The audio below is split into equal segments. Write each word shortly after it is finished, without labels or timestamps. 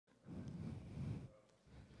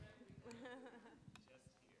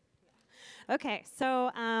Okay,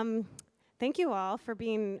 so thank you all for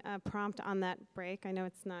being prompt on that break. I know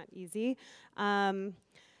it's not easy.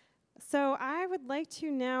 So I would like to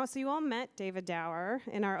now, so you all met David Dower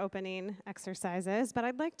in our opening exercises, but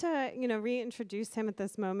I'd like to, reintroduce him at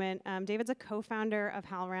this moment. David's a co-founder of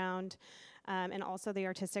HowlRound and also the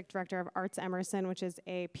artistic director of Arts Emerson, which is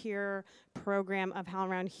a peer program of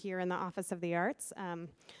HowlRound here in the Office of the Arts,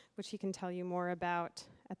 which he can tell you more about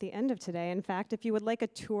at the end of today. In fact, if you would like a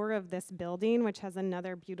tour of this building, which has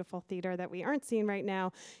another beautiful theater that we aren't seeing right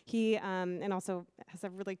now, he, and also has a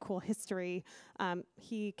really cool history,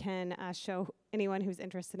 he can show anyone who's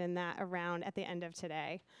interested in that around at the end of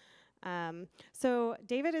today. So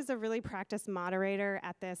David is a really practiced moderator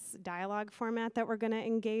at this dialogue format that we're going to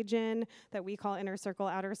engage in, that we call Inner Circle,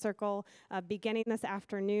 Outer Circle, beginning this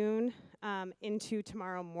afternoon into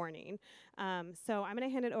tomorrow morning. So I'm going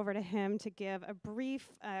to hand it over to him to give a brief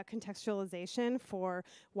contextualization for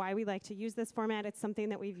why we like to use this format. It's something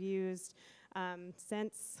that we've used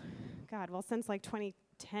since like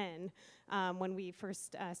 2010, when we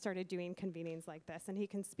first started doing convenings like this. And he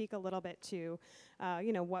can speak a little bit to,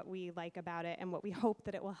 what we like about it and what we hope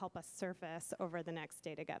that it will help us surface over the next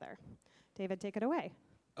day together. David, take it away.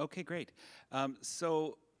 Okay, great.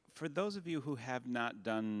 So for those of you who have not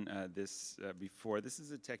done this before, this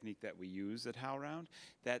is a technique that we use at HowlRound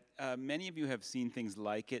that many of you have seen things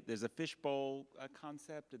like it. There's a fishbowl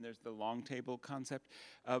concept and there's the long table concept.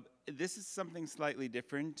 This is something slightly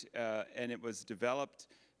different, and it was developed,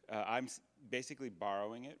 I'm basically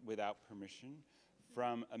borrowing it without permission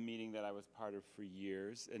from a meeting that I was part of for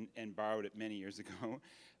years and borrowed it many years ago.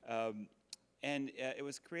 It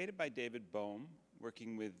was created by David Bohm,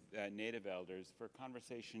 working with Native elders for a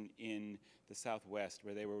conversation in the Southwest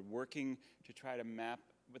where they were working to try to map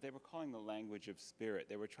what they were calling the language of spirit.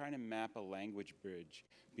 They were trying to map a language bridge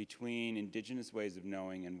between indigenous ways of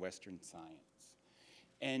knowing and Western science.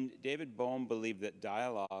 And David Bohm believed that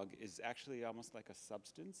dialogue is actually almost like a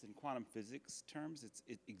substance. In quantum physics terms,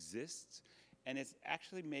 it exists, and it's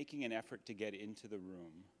actually making an effort to get into the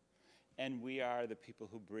room. And we are the people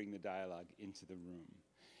who bring the dialogue into the room.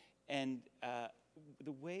 And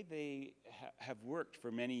the way they have worked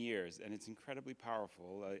for many years, and it's incredibly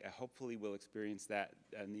powerful, hopefully we'll experience that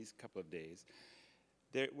in these couple of days,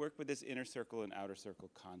 they work with this inner circle and outer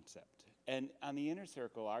circle concept. And on the inner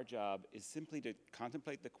circle, our job is simply to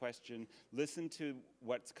contemplate the question, listen to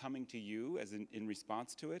what's coming to you as in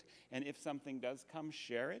response to it, and if something does come,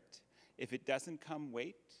 share it. If it doesn't come,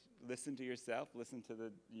 wait. Listen to yourself, listen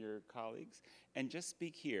to your colleagues, and just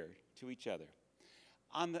speak here to each other.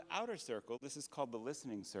 On the outer circle, this is called the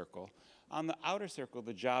listening circle. On the outer circle,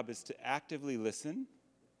 the job is to actively listen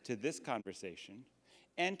to this conversation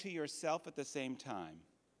and to yourself at the same time.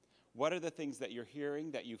 What are the things that you're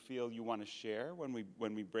hearing that you feel you want to share when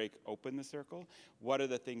we break open the circle? What are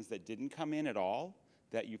the things that didn't come in at all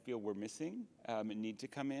that you feel were missing and need to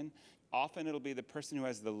come in? Often it'll be the person who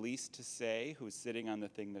has the least to say who's sitting on the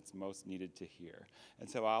thing that's most needed to hear. And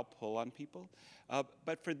so I'll pull on people.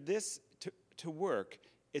 But for this to work,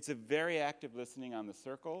 it's a very active listening on the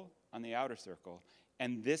circle, on the outer circle,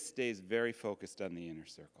 and this stays very focused on the inner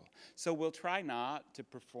circle. So we'll try not to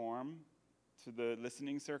perform to the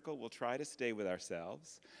listening circle. We'll try to stay with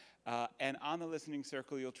ourselves. And on the listening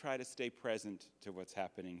circle, you'll try to stay present to what's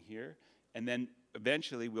happening here. And then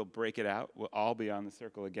eventually we'll break it out. We'll all be on the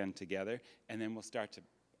circle again together, and then we'll start to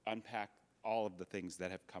unpack all of the things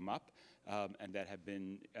that have come up and that have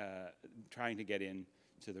been trying to get into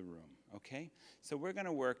the room, okay? So we're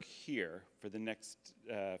gonna work here for the next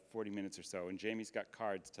 40 minutes or so, and Jamie's got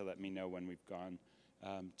cards to let me know when we've gone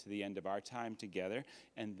to the end of our time together,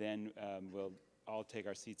 and then we'll all take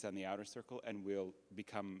our seats on the outer circle and we'll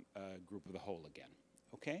become a group of the whole again,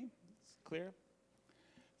 okay? It's clear?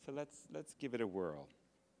 So let's give it a whirl.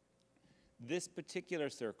 This particular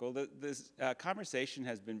circle, this conversation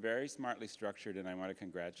has been very smartly structured, and I want to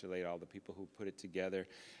congratulate all the people who put it together.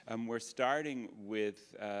 We're starting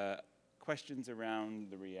with questions around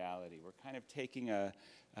the reality. We're kind of taking an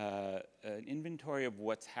inventory of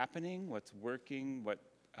what's happening, what's working, what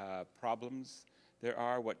problems there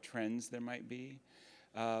are, what trends there might be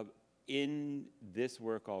in this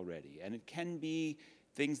work already. And it can be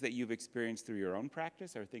things that you've experienced through your own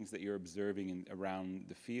practice or things that you're observing around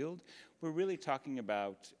the field. We're really talking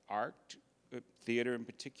about art, theater in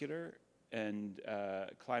particular, and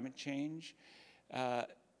climate change.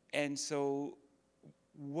 And so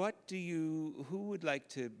who would like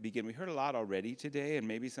to begin? We heard a lot already today, and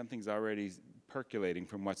maybe something's already percolating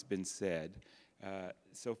from what's been said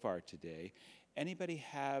so far today. Anybody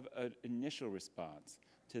have an initial response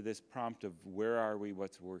to this prompt of where are we,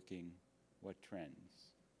 what's working, what trends?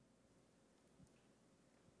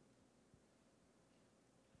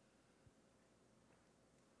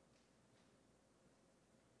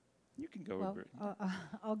 can go, Well, Roberta.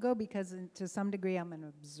 I'll go because to some degree I'm an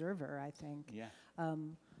observer, I think. Yeah.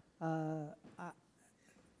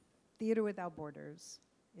 Theater Without Borders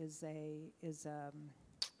is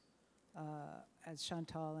as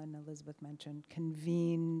Chantal and Elizabeth mentioned,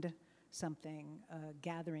 convened something, a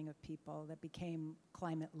gathering of people that became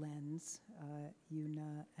Climate Lens.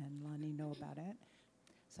 Yuna and Lonnie know about it.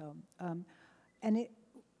 So, and it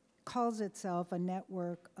calls itself a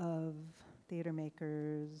network of theater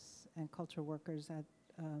makers and cultural workers at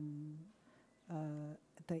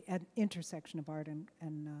the intersection of art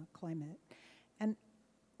and climate. And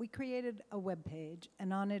we created a web page,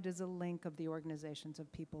 and on it is a link of the organizations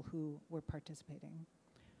of people who were participating.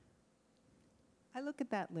 I look at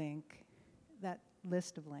that link, that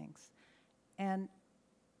list of links, and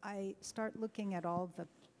I start looking at all the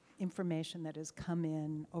information that has come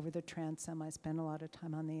in over the transom. I spend a lot of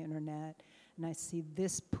time on the internet, and I see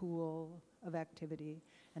this pool of activity,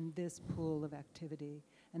 and this pool of activity,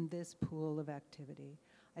 and this pool of activity.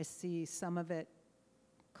 I see some of it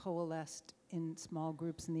coalesced in small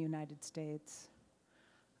groups in the United States.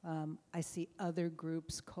 I see other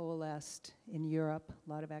groups coalesced in Europe, a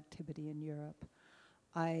lot of activity in Europe.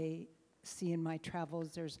 I see in my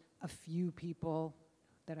travels there's a few people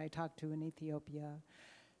that I talked to in Ethiopia.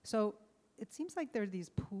 So it seems like there are these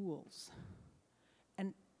pools,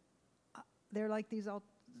 and they're like these all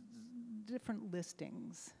different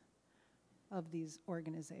listings of these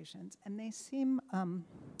organizations, and they seem,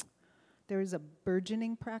 there is a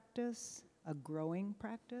burgeoning practice, a growing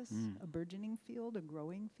practice, a burgeoning field, a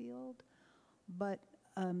growing field, but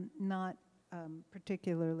not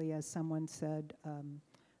particularly, as someone said,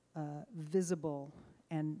 visible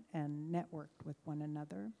and networked with one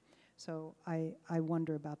another. So I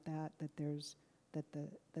wonder about that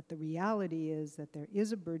the reality is that there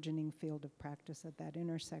is a burgeoning field of practice at that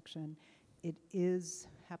intersection. It is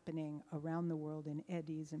happening around the world in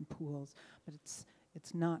eddies and pools, but it's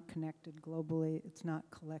not connected globally. It's not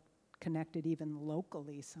connected even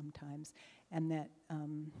locally sometimes, and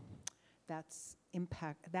that's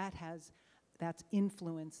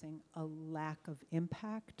influencing a lack of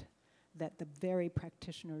impact that the very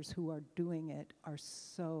practitioners who are doing it are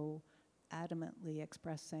so adamantly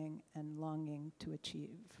expressing and longing to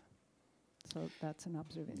achieve. So that's an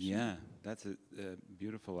observation. Yeah, that's a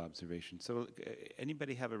beautiful observation. So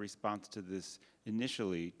anybody have a response to this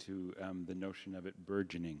initially, to the notion of it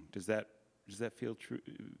burgeoning? Does that feel true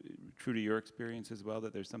to your experience as well,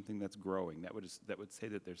 that there's something that's growing? That would say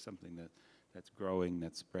that there's something that's growing,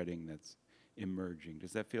 that's spreading, that's emerging.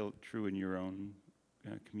 Does that feel true in your own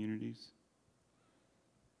communities?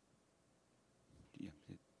 Yeah,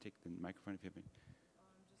 take the microphone if you have any.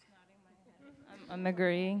 I'm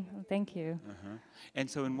agreeing. Thank you. And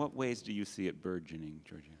so in what ways do you see it burgeoning,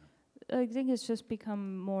 Georgina? I think it's just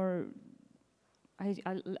become more,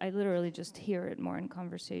 I literally just hear it more in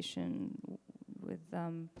conversation with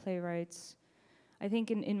playwrights. I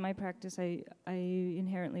think in my practice, I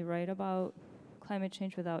inherently write about climate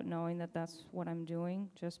change without knowing that that's what I'm doing,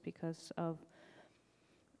 just because of,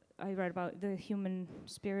 I write about the human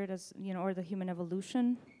spirit as, or the human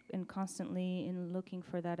evolution, and constantly in looking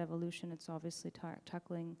for that evolution, it's obviously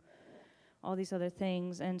tackling all these other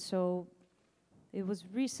things. And so it was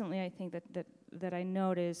recently, I think, that I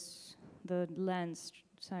noticed the lens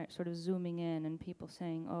sort of zooming in and people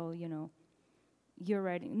saying, oh, you're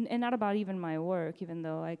writing, and not about even my work, even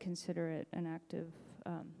though I consider it an active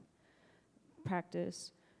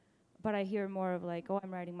practice, but I hear more of like, oh,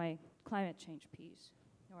 I'm writing my climate change piece,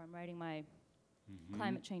 or I'm writing my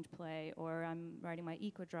climate change play, or I'm writing my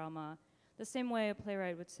eco-drama. The same way a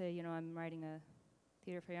playwright would say, I'm writing a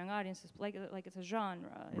theater for young audiences, like it's a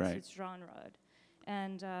genre, it's genred.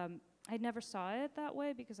 And I never saw it that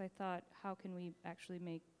way, because I thought, how can we actually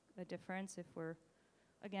make a difference if we're,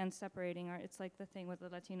 again, separating art? It's like the thing with the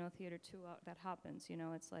Latino theater too, that happens,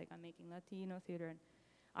 it's like I'm making Latino theater, and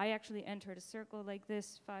I actually entered a circle like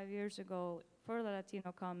this 5 years ago for the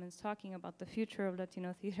Latino Commons, talking about the future of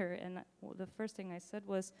Latino theater, and the first thing I said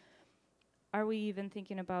was, are we even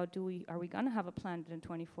thinking about, are we gonna have a planet in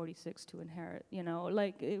 2046 to inherit,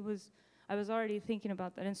 I was already thinking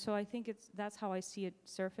about that. And so I think that's how I see it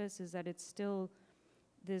surface, is that it's still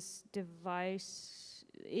this device,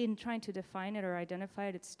 in trying to define it or identify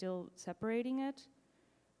it, it's still separating it.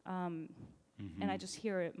 And I just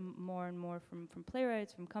hear it more and more from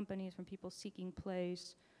playwrights, from companies, from people seeking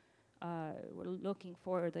plays. We're looking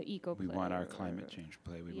for the eco play. We want our climate change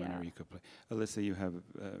play. We want our eco play. Alyssa, you have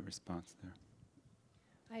a response there.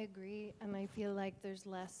 I agree, and I feel like there's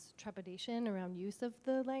less trepidation around use of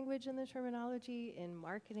the language and the terminology in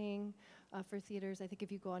marketing for theaters. I think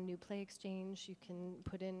if you go on New Play Exchange, you can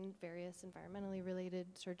put in various environmentally related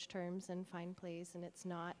search terms and find plays, and it's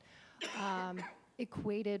not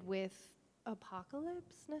equated with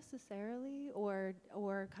apocalypse necessarily, or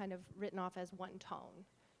kind of written off as one tone.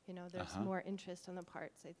 You know, there's more interest on the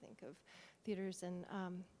parts, I think, of theaters and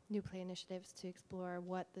New Play initiatives to explore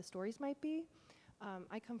what the stories might be.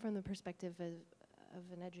 I come from the perspective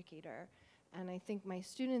of an educator, and I think my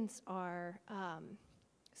students are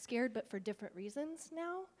scared, but for different reasons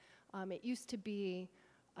now. It used to be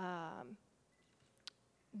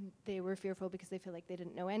they were fearful because they feel like they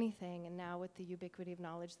didn't know anything, and now with the ubiquity of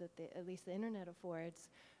knowledge that at least the internet affords,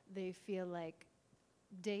 they feel like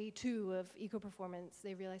day 2 of eco-performance,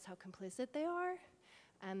 they realize how complicit they are,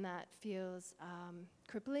 and that feels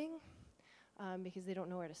crippling because they don't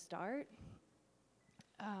know where to start.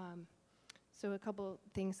 So a couple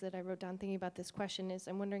things that I wrote down thinking about this question is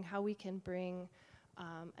I'm wondering how we can bring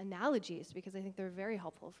analogies, because I think they're very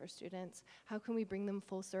helpful for students. How can we bring them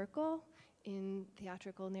full circle in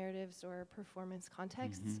theatrical narratives or performance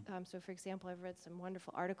contexts? So for example, I've read some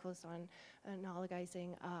wonderful articles on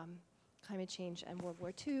analogizing climate change and World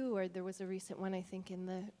War II, or there was a recent one, I think, in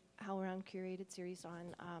the HowlRound curated series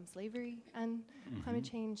on slavery and climate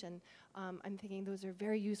change, and I'm thinking those are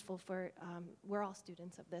very useful for, we're all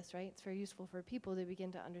students of this, right? It's very useful for people to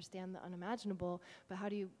begin to understand the unimaginable, but how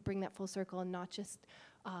do you bring that full circle and not just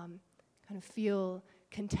kind of feel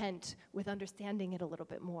content with understanding it a little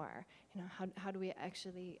bit more? You know, how do we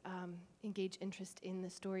actually engage interest in the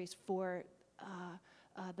stories for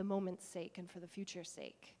the moment's sake and for the future's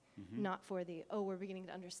sake? Not for the, oh, we're beginning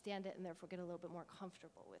to understand it and therefore get a little bit more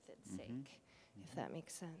comfortable with its sake, if that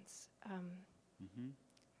makes sense.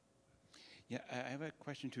 Yeah, I have a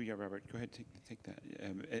question too. Yeah, Robert, go ahead, take that.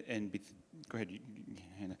 Go ahead,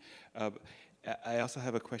 Hannah. I also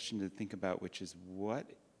have a question to think about, which is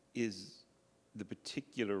what is the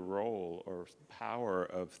particular role or power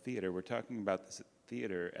of theater? We're talking about this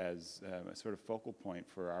theater as a sort of focal point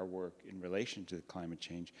for our work in relation to climate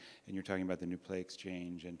change, and you're talking about the New Play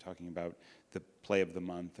Exchange and talking about the play of the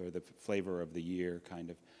month or the flavor of the year, kind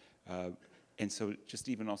of. And so just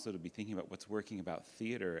even also to be thinking about what's working about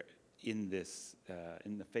theater in this,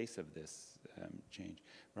 in the face of this change.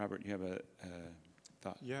 Robert, you have a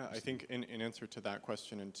thought? Yeah, I think in answer to that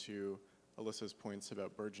question and to Alyssa's points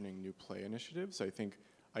about burgeoning new play initiatives, I think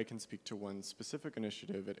I can speak to one specific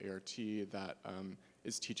initiative at ART that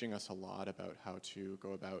is teaching us a lot about how to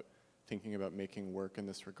go about thinking about making work in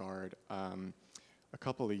this regard. A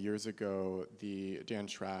couple of years ago, Dan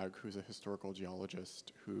Schrag, who's a historical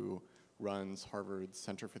geologist who runs Harvard's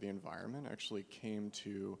Center for the Environment, actually came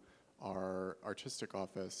to our artistic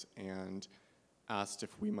office and asked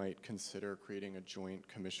if we might consider creating a joint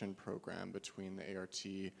commission program between the ART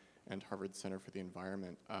and Harvard Center for the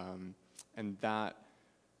Environment. And that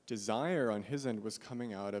desire on his end was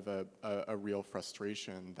coming out of a real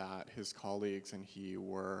frustration that his colleagues and he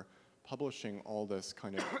were publishing all this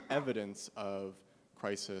kind of evidence of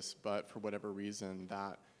crisis, but for whatever reason,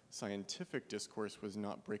 that scientific discourse was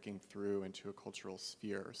not breaking through into a cultural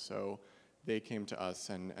sphere. So they came to us,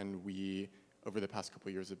 and we, over the past couple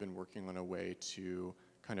of years, have been working on a way to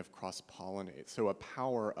kind of cross-pollinate. So a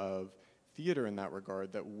power of theater in that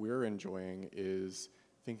regard that we're enjoying is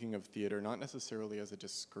thinking of theater not necessarily as a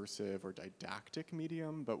discursive or didactic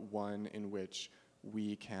medium, but one in which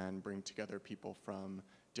we can bring together people from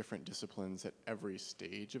different disciplines at every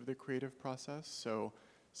stage of the creative process. So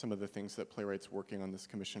some of the things that playwrights working on this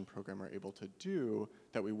commission program are able to do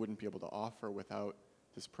that we wouldn't be able to offer without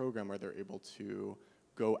this program, are they're able to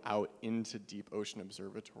go out into deep ocean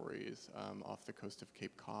observatories off the coast of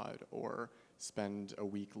Cape Cod, or spend a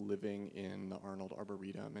week living in the Arnold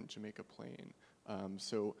Arboretum in Jamaica Plain.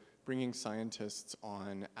 So bringing scientists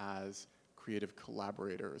on as creative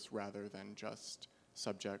collaborators rather than just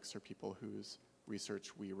subjects or people whose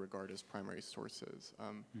research we regard as primary sources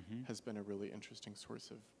has been a really interesting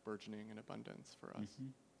source of burgeoning and abundance for us.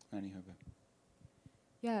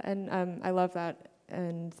 Yeah, and I love that,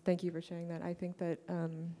 and thank you for sharing that. I think that,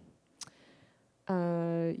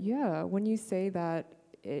 yeah, when you say that,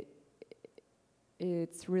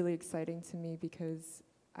 it's really exciting to me because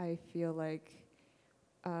I feel like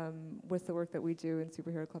with the work that we do in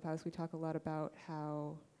Superhero Clubhouse, we talk a lot about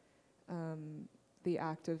how the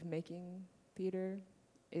act of making theater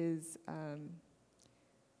is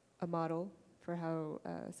a model for how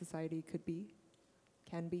society could be,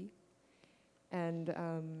 can be. And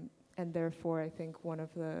therefore, I think one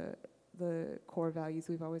of the core values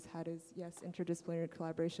we've always had is, yes, interdisciplinary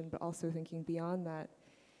collaboration, but also thinking beyond that.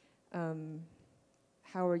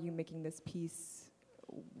 How are you making this piece?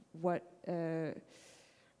 What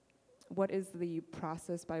what is the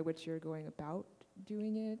process by which you're going about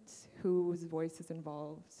doing it? Whose voice is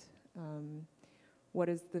involved? What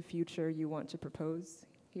is the future you want to propose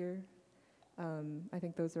here? I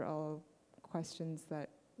think those are all questions that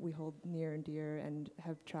we hold near and dear and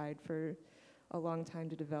have tried for a long time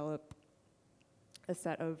to develop a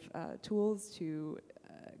set of tools to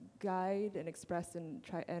guide and express and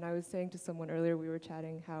try. And I was saying to someone earlier, we were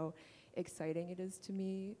chatting, how exciting it is to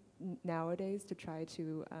me nowadays to try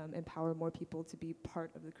to empower more people to be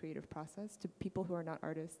part of the creative process, to people who are not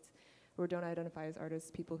artists, who don't identify as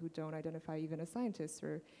artists, people who don't identify even as scientists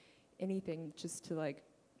or anything, just to like,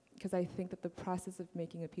 because I think that the process of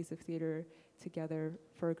making a piece of theater together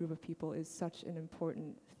for a group of people is such an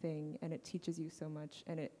important thing, and it teaches you so much,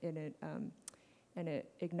 and it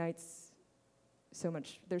ignites so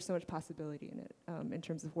much. There's so much possibility in it in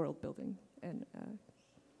terms of world building, and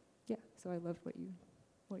yeah. So I loved what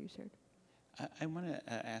you shared. I want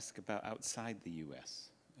to ask about outside the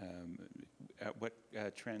U.S. What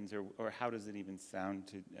trends or how does it even sound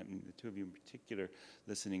to, I mean, the two of you in particular,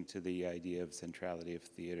 listening to the idea of centrality of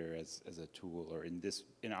theater as a tool, or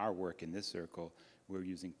in our work in this circle, we're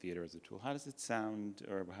using theater as a tool. How does it sound,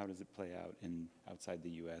 or how does it play out outside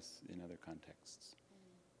the U.S. in other contexts?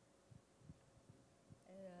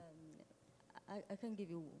 I can give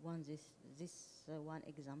you one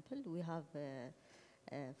example. We have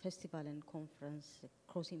a festival and conference,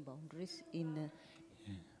 Crossing Boundaries in.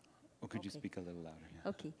 Or could you speak a little louder? Yeah.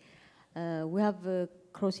 Okay. We have a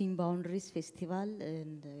Crossing Boundaries Festival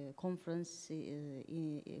and conference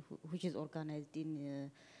which is organized in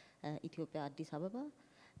Ethiopia, Addis Ababa.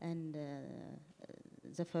 And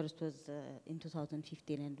the first was in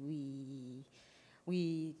 2015, and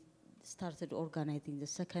we started organizing the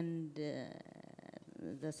second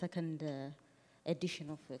edition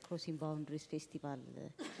of Crossing Boundaries Festival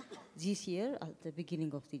this year, at the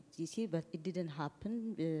beginning of this year, but it didn't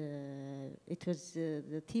happen. It was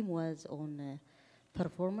the theme was on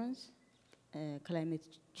performance, climate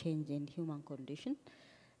change, and human condition.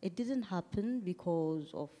 It didn't happen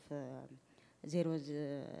because of there was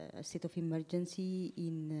a state of emergency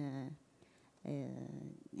in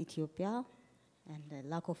Ethiopia, and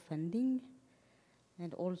lack of funding,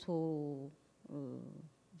 and also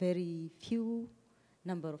very few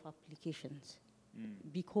number of applications.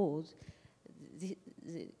 Because the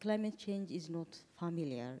climate change is not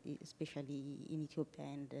familiar, especially in Ethiopia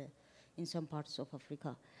and in some parts of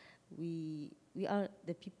Africa. We are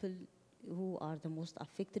the people who are the most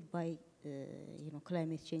affected by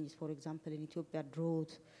climate change. For example, in Ethiopia,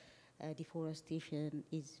 drought, deforestation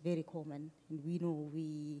is very common, and we know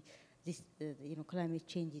climate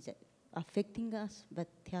change is affecting us, but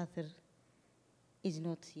theater is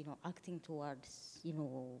not acting towards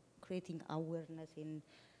creating awareness. And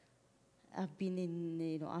I've been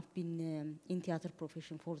in theater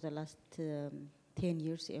profession for the last 10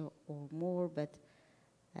 years or more, but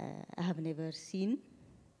I have never seen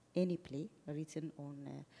any play written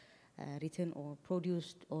or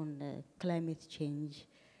produced on climate change.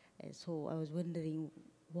 So I was wondering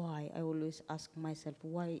why. I always ask myself,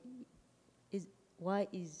 why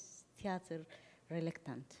is theater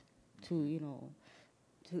reluctant to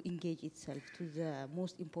engage itself to the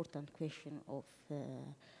most important question of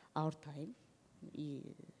our time?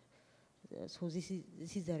 So this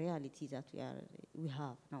is the reality that we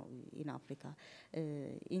have now in Africa.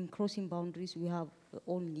 In Crossing Boundaries, we have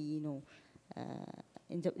only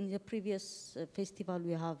in the previous festival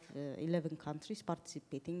we have 11 countries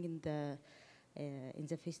participating in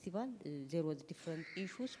the festival. There was different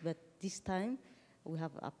issues, but this time we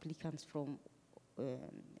have applicants from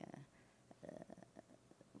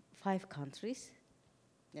 5 countries,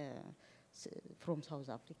 from South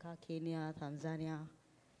Africa, Kenya, Tanzania,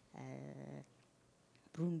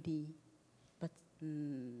 Burundi, but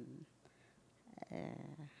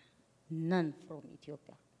none from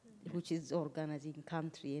Ethiopia, which is organizing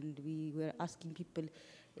country. And we were asking people,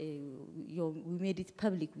 we made it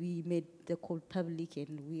public. We made the call public,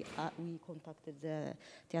 and we contacted the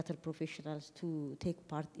theater professionals to take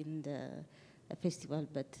part in the festival.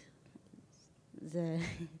 But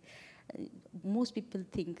most people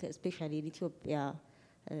think, especially in Ethiopia,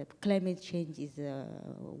 climate change is a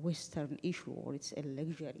Western issue, or it's a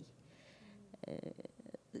luxury.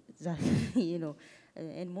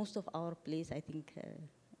 And most of our plays, I think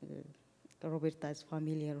Roberta is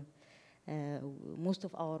familiar. Most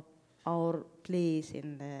of our plays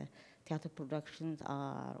and theater productions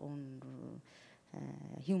are on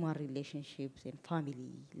human relationships and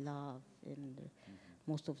family, love, and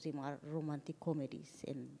most of them are romantic comedies.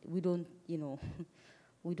 And we don't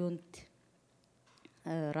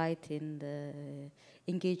write and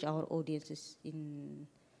engage our audiences in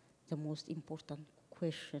the most important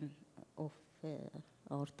question of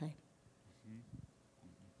our time.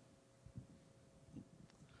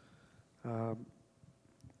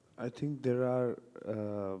 I think there are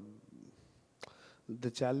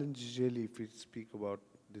the challenge really, if we speak about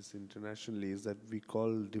this internationally, is that we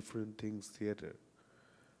call different things theater.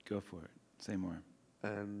 Go for it. Say more.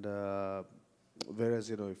 And whereas,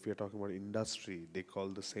 you know, if we are talking about industry, they call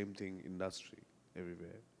the same thing industry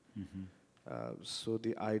everywhere. So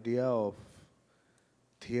the idea of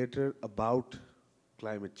theater about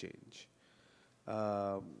climate change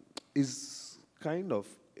is kind of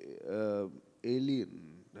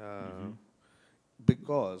alien,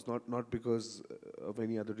 because not because of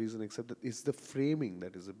any other reason, except that it's the framing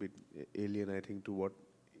that is a bit alien, I think, to what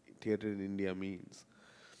theater in India means.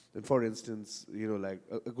 And for instance, you know, like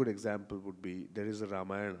a good example would be, there is a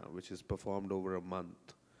Ramayana which is performed over a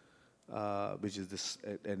month, which is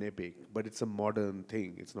an epic, but it's a modern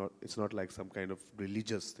thing. It's not like some kind of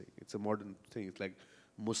religious thing. It's a modern thing. It's like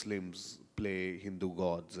Muslims play Hindu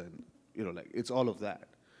gods, and you know, like it's all of that.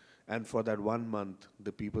 And for that 1 month,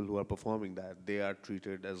 the people who are performing that, they are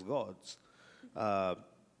treated as gods.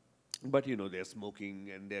 But you know, they're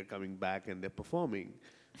smoking and they're coming back and they're performing.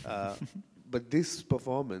 But this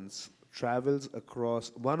performance travels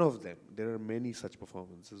across, one of them, there are many such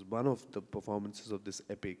performances, one of the performances of this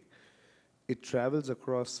epic, it travels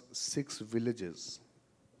across 6 villages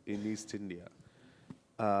in East India.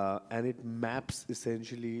 And it maps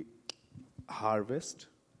essentially harvest.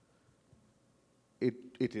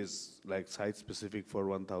 It is like site-specific for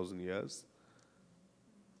 1,000 years.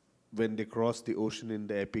 When they cross the ocean in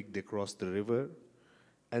the epic, they cross the river.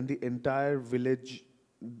 And the entire village,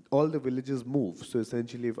 all the villages move. So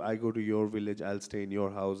essentially, if I go to your village, I'll stay in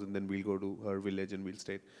your house, and then we'll go to her village and we'll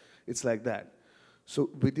stay. It's like that.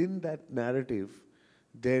 So within that narrative,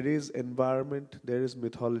 there is environment, there is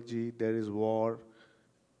mythology, there is war.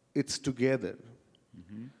 It's together.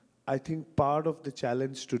 I think part of the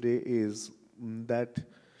challenge today is that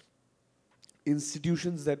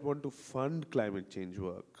institutions that want to fund climate change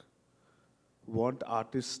work want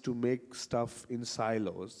artists to make stuff in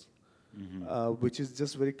silos, which is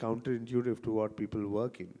just very counterintuitive to what people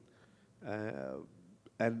work in.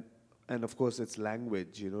 And of course, it's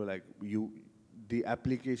language, you know, like the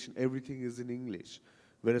application, everything is in English,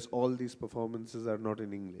 whereas all these performances are not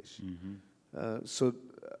in English. So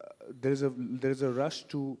there's a rush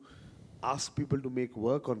to ask people to make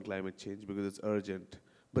work on climate change because it's urgent,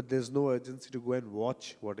 but there's no urgency to go and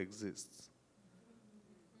watch what exists.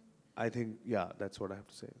 I think, yeah, that's what I have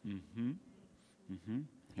to say.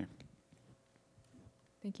 Here.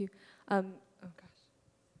 Thank you. Oh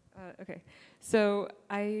gosh. Okay. So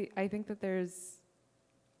I think that there's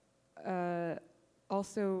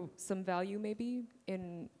also some value maybe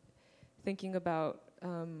in thinking about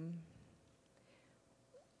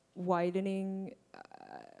widening.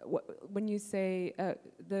 When you say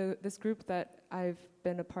this group that I've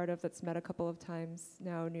been a part of, that's met a couple of times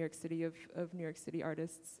now, New York City of New York City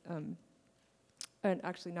artists, and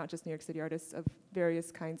actually not just New York City artists, of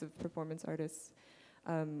various kinds of performance artists.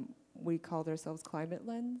 We called ourselves Climate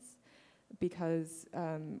Lens because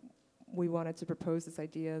we wanted to propose this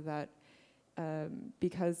idea that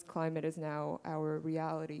because climate is now our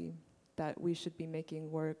reality, that we should be making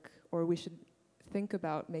work, or we should think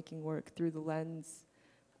about making work through the lens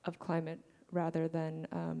of climate rather than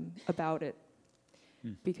about it,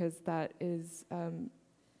 because that is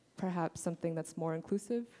perhaps something that's more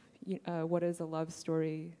inclusive. What is a love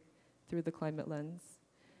story through the climate lens?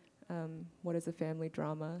 What is a family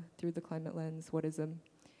drama through the climate lens? What is a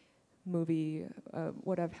movie?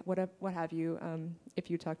 What have you? If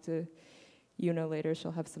you talk to Yuna later,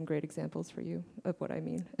 she'll have some great examples for you of what I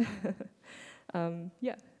mean.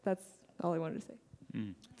 Yeah, that's all I wanted to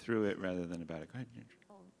say. Through it rather than about it. Go ahead, Ginger.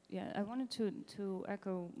 Yeah, I wanted to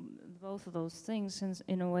echo both of those things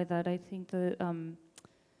in a way that I think the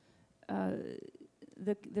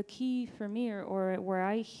key for me, or where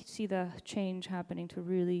I see the change happening to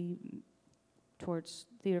really towards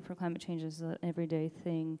theater for climate change as an everyday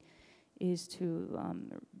thing, is to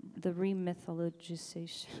the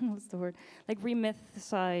remythologization. What's the word? Like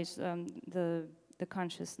remythicize the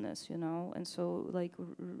consciousness, you know, and so like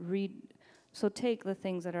read. So take the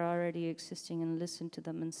things that are already existing and listen to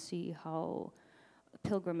them and see how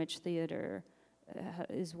pilgrimage theater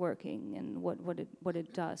is working and what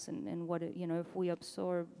it does and what it, you know, if we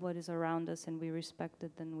absorb what is around us and we respect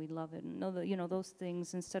it, then we love it. And know that, you know, those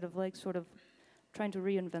things, instead of like sort of trying to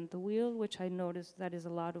reinvent the wheel, which I noticed that is a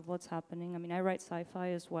lot of what's happening. I mean, I write sci-fi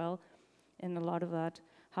as well, and a lot of that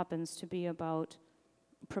happens to be about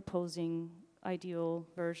proposing ideal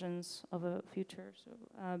versions of a future. So,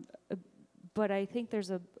 but I think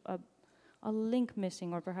there's a link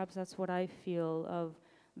missing, or perhaps that's what I feel, of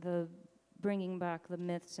the bringing back the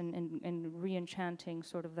myths and re-enchanting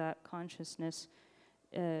sort of that consciousness,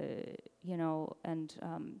 you know, and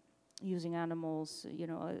using animals, you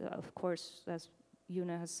know, of course, as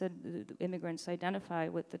Yuna has said, the immigrants identify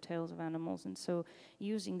with the tales of animals, and so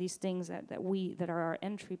using these things that are our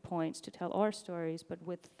entry points to tell our stories, but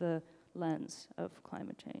with the lens of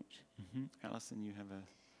climate change. Mm-hmm. Allison, you have a...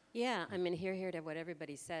 Yeah, I mean, here to what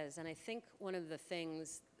everybody says, and I think one of the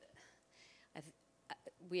things,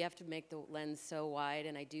 we have to make the lens so wide,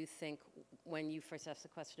 and I do think when you first asked the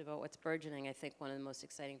question about what's burgeoning, I think one of the most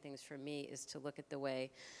exciting things for me is to look at the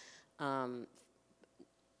way,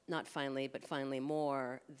 not finally, but finally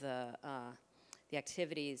more, the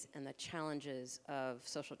activities and the challenges of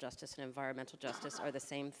social justice and environmental justice are the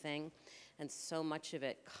same thing, and so much of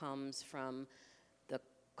it comes from the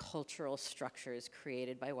cultural structures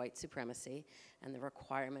created by white supremacy and the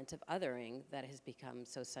requirement of othering that has become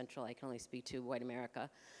so central. I can only speak to white America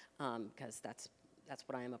because that's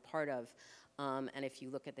what I am a part of. And if you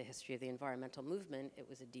look at the history of the environmental movement, it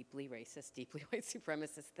was a deeply racist, deeply white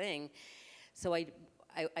supremacist thing. So I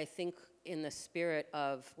think in the spirit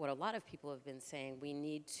of what a lot of people have been saying, we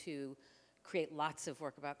need to create lots of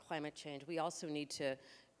work about climate change. We also need to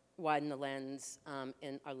widen the lens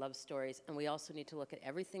in our love stories, and we also need to look at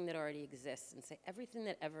everything that already exists and say everything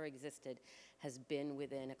that ever existed has been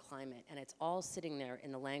within a climate, and it's all sitting there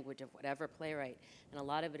in the language of whatever playwright, and a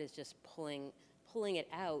lot of it is just pulling it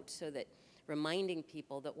out so that reminding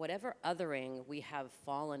people that whatever othering we have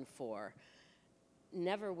fallen for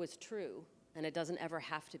never was true, and it doesn't ever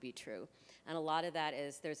have to be true. And a lot of that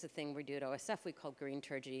is, there's a thing we do at OSF we call green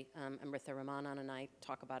turgy, Amritha Ramanan and I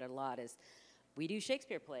talk about it a lot, is we do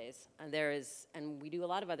Shakespeare plays, and we do a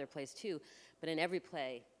lot of other plays too, but in every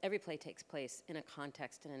play takes place in a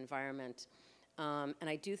context and environment. And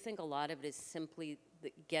I do think a lot of it is simply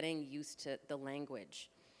getting used to the language.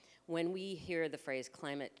 When we hear the phrase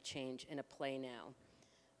climate change in a play now,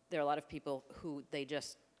 there are a lot of people who they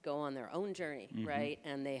just go on their own journey, right?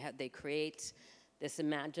 And they create this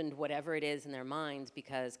imagined whatever it is in their minds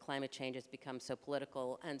because climate change has become so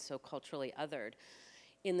political and so culturally othered.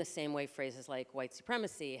 In the same way, phrases like white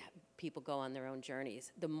supremacy, people go on their own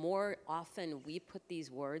journeys. The more often we put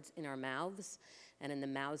these words in our mouths and in the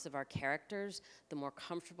mouths of our characters, the more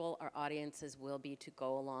comfortable our audiences will be to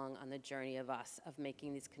go along on the journey of us, of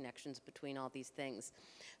making these connections between all these things.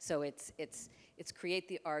 So it's create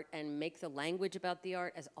the art and make the language about the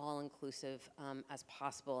art as all-inclusive as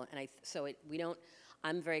possible. And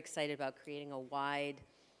I'm very excited about creating a wide,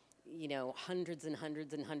 you know, hundreds and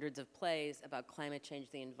hundreds and hundreds of plays about climate change,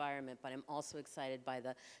 the environment, but I'm also excited by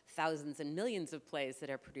the thousands and millions of plays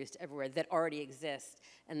that are produced everywhere that already exist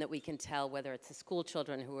and that we can tell, whether it's the school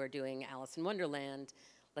children who are doing Alice in Wonderland,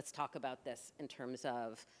 let's talk about this in terms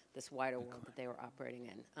of this wider world that they were operating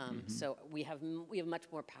in. So we have much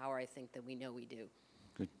more power, I think, than we know we do.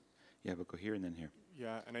 Good. Yeah, but go here and then here.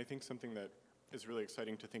 Yeah, and I think something that is really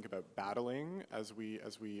exciting to think about battling as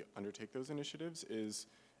we undertake those initiatives is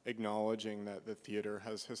acknowledging that the theater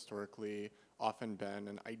has historically often been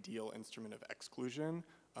an ideal instrument of exclusion,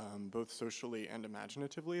 both socially and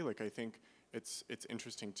imaginatively. Like, I think it's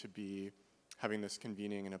interesting to be having this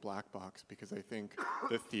convening in a black box, because I think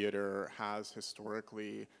the theater has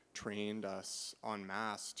historically trained us en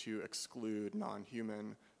masse to exclude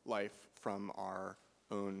non-human life from our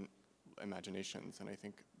own imaginations. And I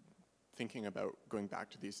think thinking about going back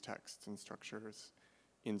to these texts and structures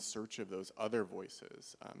in search of those other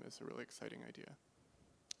voices is a really exciting idea.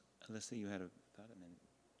 Alyssa, you had a thought, and then...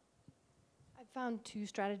 I found two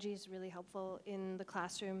strategies really helpful in the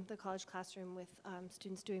classroom, the college classroom, with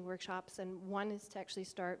students doing workshops. And one is to actually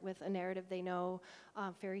start with a narrative they know.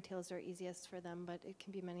 Fairy tales are easiest for them, but it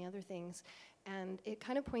can be many other things. And it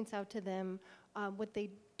kind of points out to them what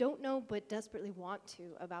they don't know but desperately want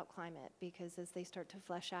to about climate, because as they start to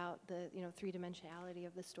flesh out the three-dimensionality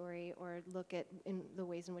of the story, or look at in the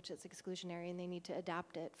ways in which it's exclusionary and they need to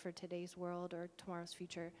adapt it for today's world or tomorrow's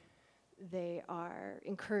future, they are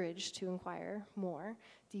encouraged to inquire more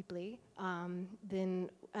deeply.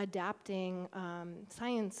 Then adapting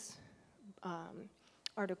science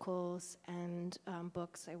articles and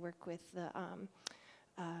books. I work with the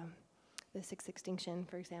Sixth Extinction,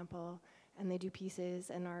 for example, and they do pieces,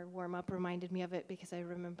 and our warm-up reminded me of it because I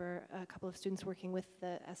remember a couple of students working with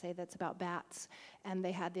the essay that's about bats, and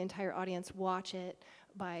they had the entire audience watch it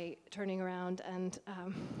by turning around and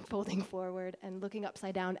folding forward and looking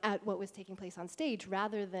upside down at what was taking place on stage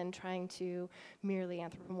rather than trying to merely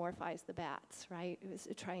anthropomorphize the bats, right? It was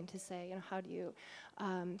trying to say, you know, how do you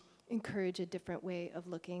encourage a different way of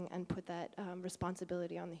looking and put that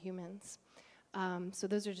responsibility on the humans. So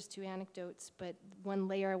those are just two anecdotes, but one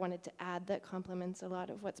layer I wanted to add that complements a lot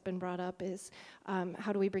of what's been brought up is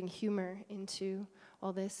how do we bring humor into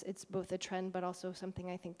all this? It's both a trend, but also something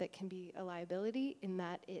I think that can be a liability in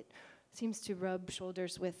that it seems to rub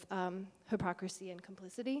shoulders with hypocrisy and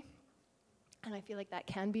complicity. And I feel like that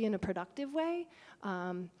can be in a productive way.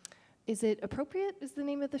 Is It Appropriate is the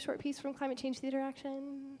name of the short piece from Climate Change Theater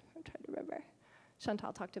Action. I'm trying to remember.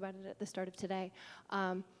 Chantal talked about it at the start of today.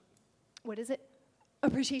 What is it?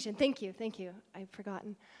 Appreciation, thank you, I've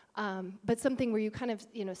forgotten. But something where you kind of,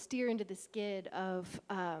 you know, steer into the skid of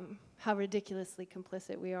how ridiculously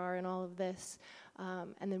complicit we are in all of this.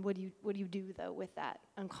 And then what do you do though with that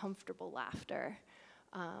uncomfortable laughter?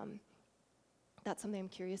 That's something I'm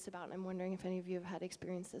curious about, and I'm wondering if any of you have had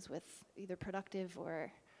experiences with either productive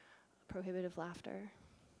or prohibitive laughter.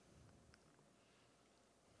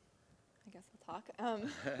 I guess I'll talk.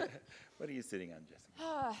 What are you sitting on,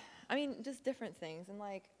 Jessica? I mean, just different things. And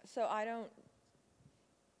like, so I don't,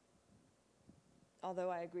 although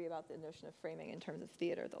I agree about the notion of framing in terms of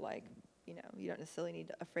theater, that like, you know, you don't necessarily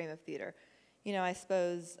need a frame of theater. You know, I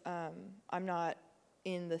suppose I'm not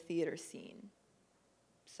in the theater scene.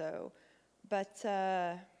 So, but,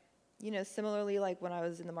 you know, similarly, like when I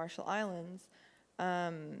was in the Marshall Islands,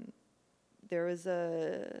 there was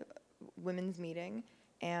a women's meeting,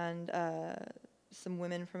 and some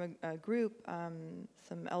women from a group,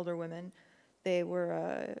 some elder women, they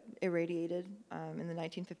were irradiated in the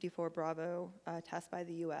 1954 Bravo test by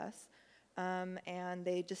the US. And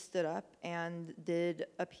they just stood up and did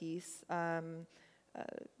a piece, I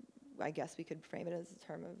guess we could frame it as a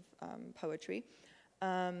term of poetry,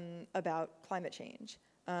 about climate change.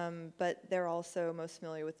 But they're also most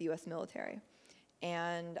familiar with the US military.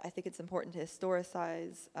 And I think it's important to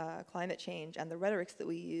historicize climate change and the rhetorics that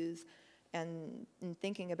we use, and in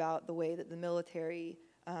thinking about the way that the military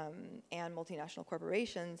and multinational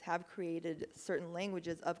corporations have created certain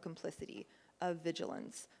languages of complicity, of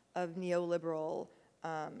vigilance, of neoliberal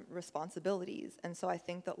responsibilities. And so I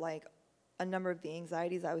think that like a number of the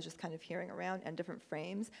anxieties I was just kind of hearing around and different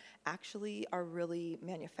frames actually are really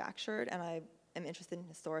manufactured, and I am interested in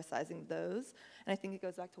historicizing those. And I think it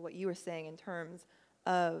goes back to what you were saying in terms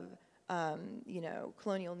of you know,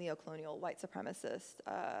 colonial, neo-colonial, white supremacist,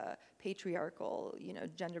 patriarchal, you know,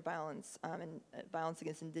 gender violence and violence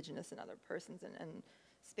against indigenous and other persons and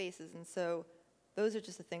spaces. And so those are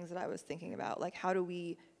just the things that I was thinking about. Like, how do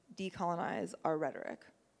we decolonize our rhetoric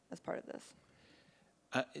as part of this?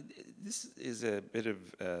 This is a bit of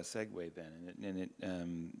a segue then, and it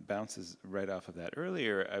bounces right off of that.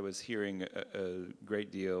 Earlier, I was hearing a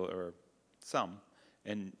great deal, or some,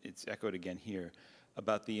 and it's echoed again here,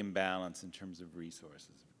 about the imbalance in terms of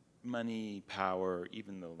resources. Money, power,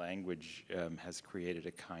 even the language has created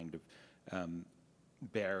a kind of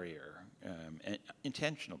barrier, an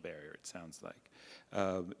intentional barrier, it sounds like,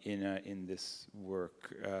 in this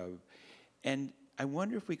work. And I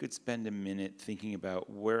wonder if we could spend a minute thinking about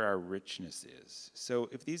where our richness is. So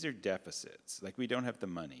if these are deficits, like we don't have the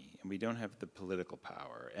money and we don't have the political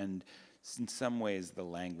power, and in some ways the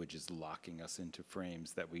language is locking us into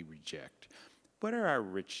frames that we reject, what are our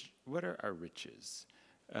riches?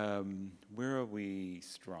 Where are we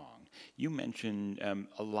strong? You mentioned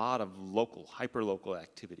a lot of local, hyper-local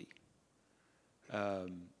activity.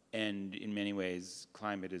 And in many ways,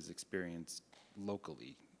 climate is experienced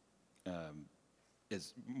locally,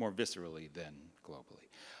 is more viscerally than globally.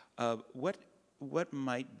 What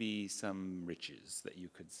might be some riches that you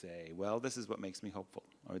could say, well, this is what makes me hopeful,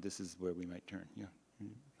 or this is where we might turn? Yeah.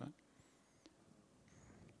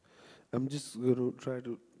 I'm just going to try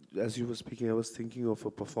to, as you were speaking, I was thinking of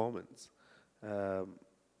a performance,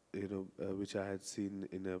 which I had seen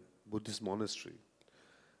in a Buddhist monastery,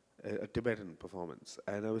 a Tibetan performance.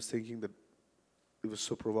 And I was thinking that it was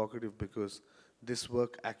so provocative because this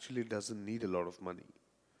work actually doesn't need a lot of money.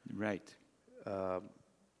 Right. A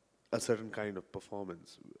certain kind of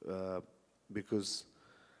performance, because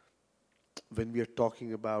when we are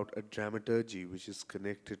talking about a dramaturgy which is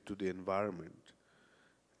connected to the environment,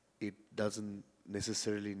 it doesn't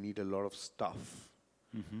necessarily need a lot of stuff.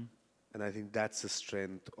 Mm-hmm. And I think that's the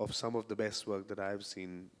strength of some of the best work that I've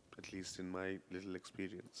seen, at least in my little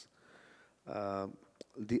experience.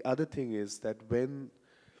 The other thing is that when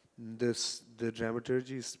the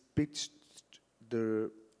dramaturgy is pitched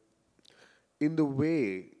in the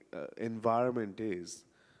way environment is.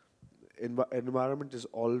 Environment is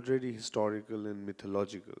already historical and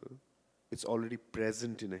mythological. It's already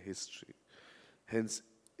present in a history. Hence,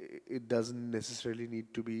 it doesn't necessarily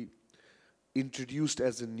need to be introduced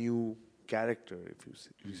as a new character, if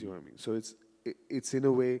you see what I mean. So it's in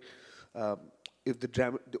a way, if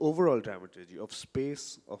the overall dramaturgy of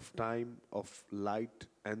space, of time, of light,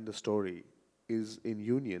 and the story is in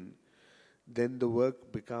union, then the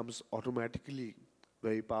work becomes automatically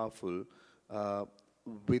very powerful,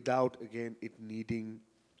 without, again, it needing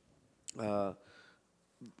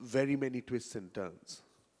very many twists and turns.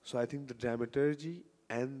 So I think the dramaturgy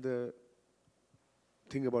and the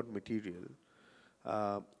thing about material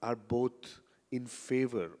are both in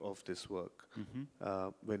favor of this work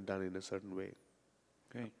when done in a certain way.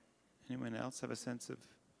 Great. Anyone else have a sense of,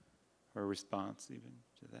 or a response even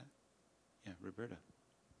to that? Yeah, Roberta.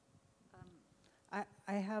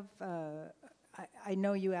 I have, I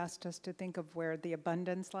know you asked us to think of where the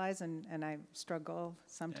abundance lies, and I struggle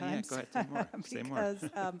sometimes. Yeah, go ahead, say more.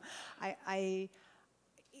 Because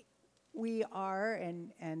we are,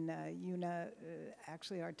 and Yuna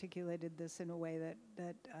actually articulated this in a way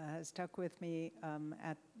that has stuck with me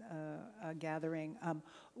at a gathering.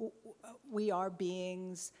 We are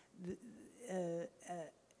beings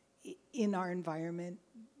in our environment.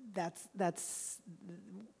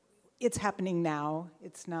 It's happening now.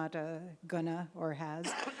 It's not gonna or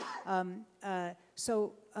has.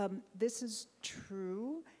 So this is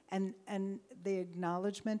true, and the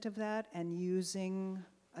acknowledgement of that and using,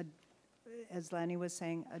 as Lanny was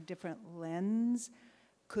saying, a different lens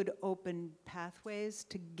could open pathways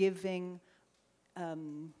to giving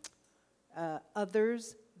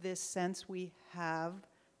others this sense we have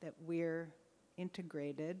that we're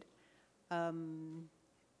integrated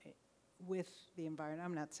with the environment.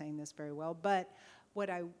 I'm not saying this very well, but what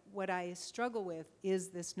I struggle with is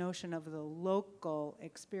this notion of the local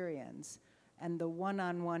experience and the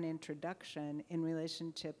one-on-one introduction in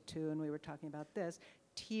relationship to, and we were talking about this,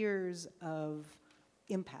 tiers of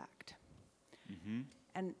impact.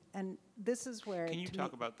 And this is where, can you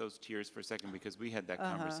talk about those tiers for a second, because we had that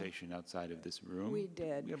conversation outside of this room. We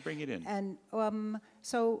did. Yeah, bring it in. And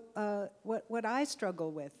so what I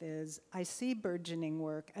struggle with is I see burgeoning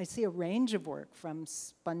work. I see a range of work from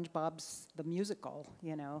SpongeBob's the musical,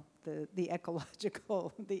 you know, the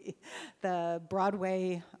ecological, the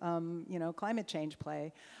Broadway, you know, climate change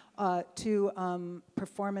play, to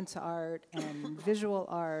performance art and visual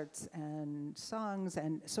arts and songs.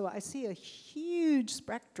 And so I see a huge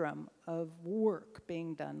spectrum of work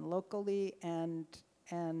being done locally and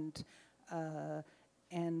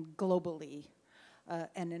globally,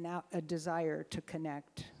 and a desire to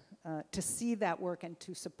connect, to see that work and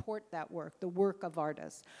to support that work, the work of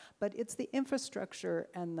artists. But it's the infrastructure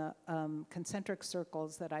and the concentric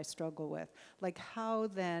circles that I struggle with. Like, how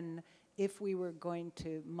then, if we were going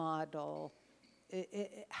to model,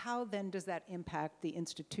 how then does that impact the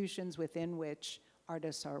institutions within which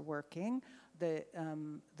artists are working, the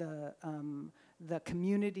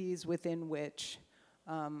communities within which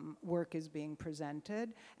work is being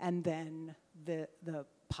presented, and then the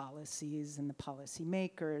policies and the policy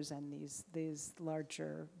makers and these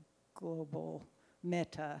larger global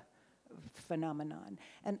meta phenomenon.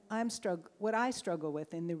 And what I struggle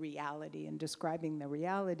with in the reality and describing the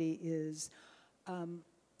reality is,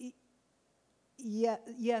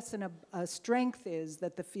 yes, and a strength is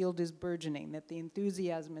that the field is burgeoning, that the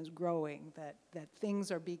enthusiasm is growing, that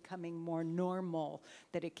things are becoming more normal,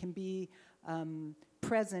 that it can be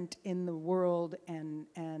present in the world and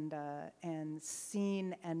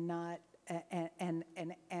seen and not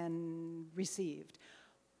and received.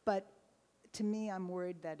 But to me, I'm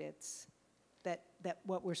worried that that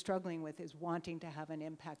what we're struggling with is wanting to have an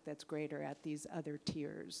impact that's greater at these other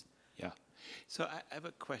tiers. Yeah. So I have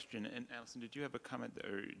a question, and Allison, did you have a comment,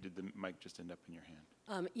 or did the mic just end up in your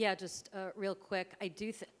hand? Yeah, just real quick. I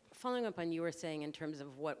do, following up on you were saying in terms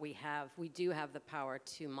of what we do have the power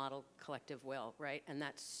to model collective will, right? And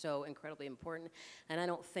that's so incredibly important. And I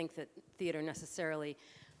don't think that theater necessarily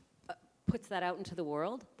puts that out into the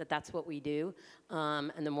world, that that's what we do.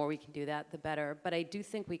 And the more we can do that, the better. But I do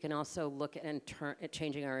think we can also look at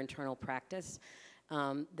changing our internal practice.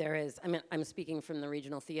 There is, I mean, I'm speaking from the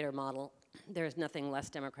regional theater model. There is nothing less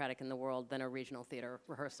democratic in the world than a regional theater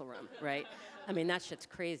rehearsal room, right? I mean, that shit's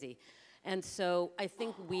crazy. And so I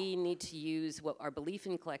think we need to use what our belief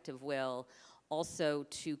in collective will also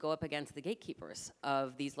to go up against the gatekeepers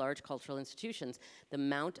of these large cultural institutions. The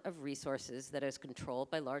amount of resources that is controlled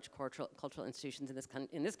by large cultural institutions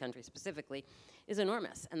in this country specifically is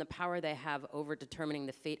enormous, and the power they have over determining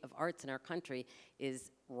the fate of arts in our country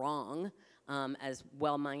is wrong, as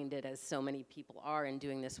well-minded as so many people are in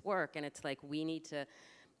doing this work. And it's like, we need to,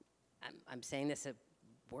 I'm saying this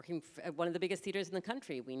working at one of the biggest theaters in the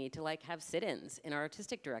country, we need to like have sit-ins in our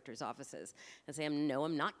artistic directors' offices and say, no,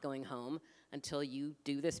 I'm not going home until you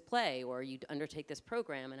do this play or you undertake this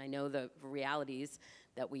program. And I know the realities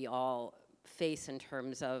that we all face in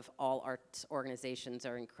terms of all arts organizations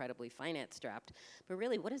are incredibly finance strapped, but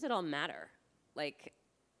really, what does it all matter? Like,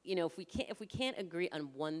 you know, if we can't agree on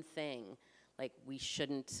one thing, like, we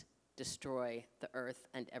shouldn't destroy the earth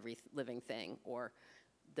and every living thing, or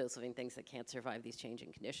those living things that can't survive these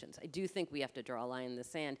changing conditions. I do think we have to draw a line in the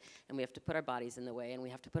sand, and we have to put our bodies in the way, and we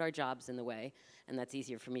have to put our jobs in the way, and that's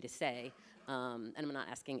easier for me to say. And I'm not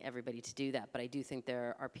asking everybody to do that, but I do think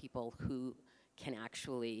there are people who can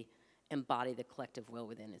actually embody the collective will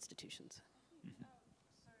within institutions. Mm-hmm.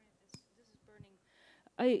 Sorry, this is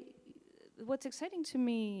burning. What's exciting to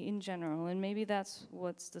me in general, and maybe that's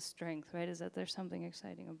what's the strength, right, is that there's something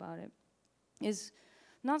exciting about it, is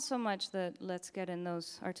not so much that let's get in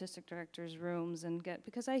those artistic directors' rooms and get,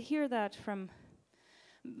 because I hear that from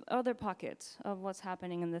other pockets of what's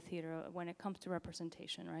happening in the theater when it comes to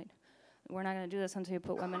representation, right? We're not going to do this until you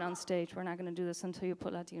put women on stage. We're not going to do this until you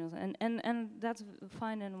put Latinos. And that's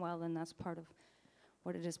fine and well, and that's part of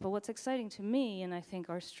what it is. But what's exciting to me, and I think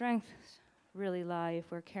our strengths really lie,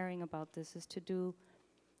 if we're caring about this, is to do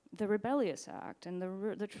the rebellious act, and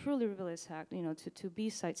the truly rebellious act, you know, to be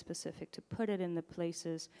site-specific, to put it in the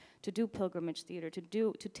places, to do pilgrimage theater, to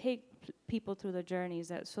take people through the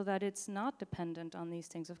journeys, so that it's not dependent on these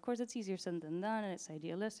things. Of course, it's easier said than done, and it's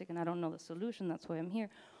idealistic, and I don't know the solution, that's why I'm here.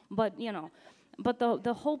 But, you know, but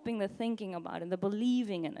the hoping, the thinking about it, the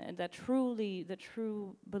believing in it, the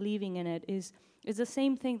true believing in it is the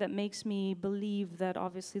same thing that makes me believe that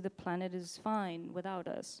obviously the planet is fine without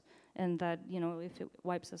us. And that, you know, if it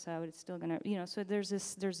wipes us out, it's still gonna, you know, so there's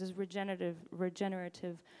this regenerative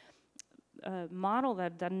model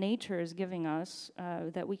that nature is giving us,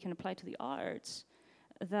 that we can apply to the arts,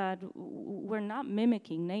 that we're not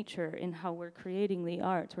mimicking nature in how we're creating the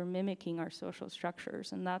arts, we're mimicking our social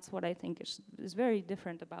structures, and that's what I think is very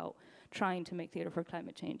different about trying to make theater for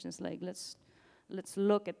climate change. It's like, let's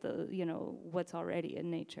look at the, you know, what's already in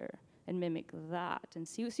nature and mimic that and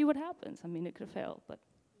see what happens. I mean, it could fail, but.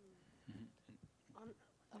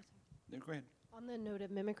 Go ahead. On the note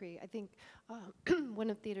of mimicry, I think one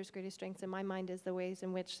of theater's greatest strengths in my mind is the ways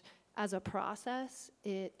in which, as a process,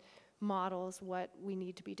 it models what we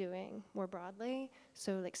need to be doing more broadly.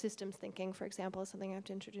 So like systems thinking, for example, is something I have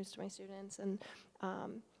to introduce to my students. And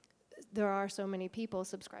there are so many people,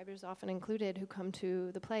 subscribers often included, who come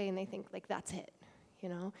to the play and they think, like, that's it, you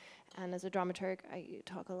know? And as a dramaturg, I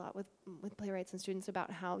talk a lot with playwrights and students about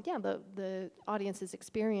how, yeah, the audience's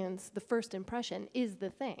experience, the first impression is the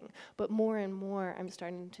thing. But more and more, I'm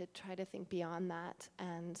starting to try to think beyond that,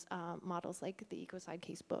 and models like the Ecocide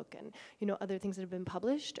Casebook and, you know, other things that have been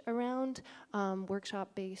published around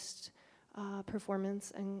workshop-based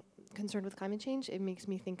performance and concerned with climate change. It makes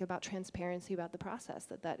me think about transparency about the process,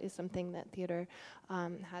 that is something that theater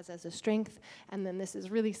has as a strength. And then this is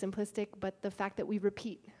really simplistic, but the fact that we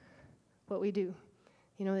repeat what we do.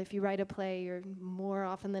 You know, if you write a play, you're more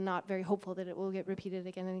often than not very hopeful that it will get repeated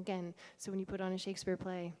again and again. So when you put on a Shakespeare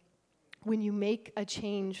play, when you make a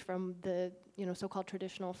change from the, you know, so-called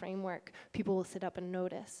traditional framework, people will sit up and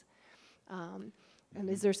notice. And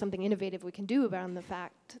is there something innovative we can do around the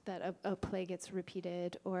fact that a play gets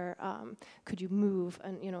repeated, or could you move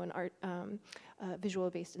an art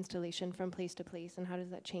visual-based installation from place to place, and how does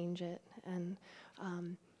that change it? And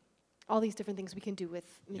all these different things we can do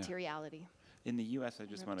with materiality. In the US, I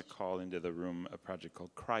just want to call into the room a project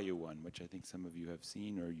called Cryuone, which I think some of you have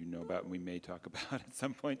seen or you know about, and we may talk about at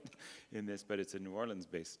some point in this, but it's a New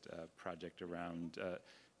Orleans-based project around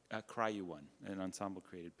Cryuone, an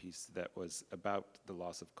ensemble-created piece that was about the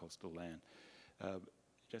loss of coastal land.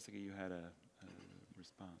 Jessica, you had a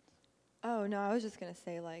response. Oh, no, I was just going to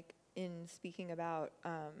say, like, in speaking about,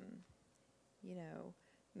 you know,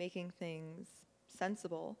 making things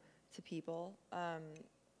sensible to people,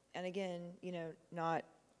 and again, you know, not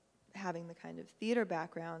having the kind of theater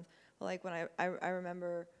background, but like when I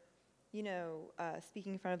remember, you know,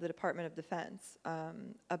 speaking in front of the Department of Defense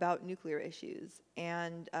about nuclear issues,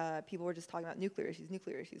 and people were just talking about nuclear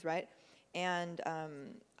issues, right? And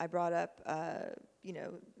I brought up, you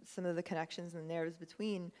know, some of the connections and the narratives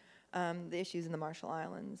between the issues in the Marshall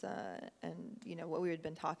Islands and what we had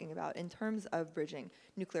been talking about in terms of bridging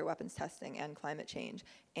nuclear weapons testing and climate change.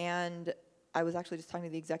 And I was actually just talking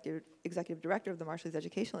to the executive director of the Marshallese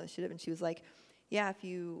Educational Initiative, and she was like, yeah, if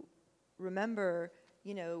you remember,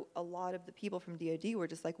 a lot of the people from DoD were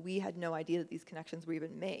just like, we had no idea that these connections were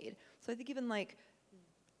even made. So I think even like,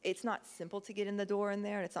 it's not simple to get in the door in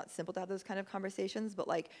there, and it's not simple to have those kind of conversations, but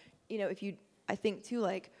like, I think too,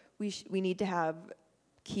 like, we need to have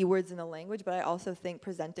keywords in the language, but I also think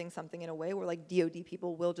presenting something in a way where like DoD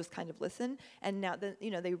people will just kind of listen. And now that,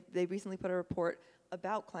 they recently put a report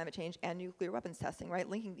about climate change and nuclear weapons testing, right,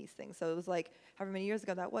 linking these things. So it was like, however many years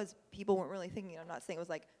ago that was, people weren't really thinking, I'm not saying it was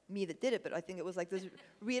like me that did it, but I think it was like those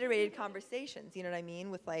reiterated conversations, you know what I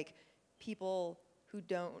mean, with like people who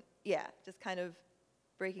don't, just kind of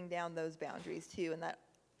breaking down those boundaries too. And that,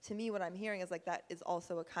 to me, what I'm hearing is like that is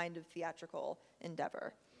also a kind of theatrical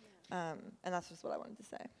endeavor. And that's just what I wanted to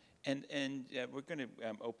say. And we're going to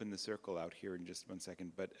open the circle out here in just 1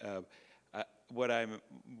 second, but what I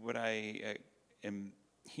am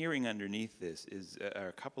hearing underneath this are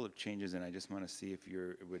a couple of changes, and I just want to see if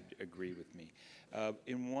you would agree with me.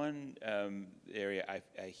 In one area,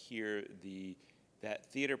 I hear that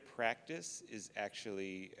theater practice is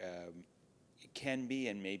actually, can be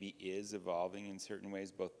and maybe is evolving in certain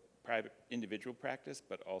ways, both private individual practice,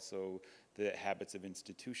 but also the habits of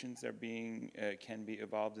institutions are can be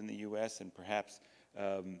evolved in the U.S., and perhaps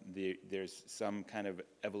there's some kind of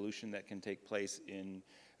evolution that can take place in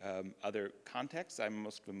other contexts. I'm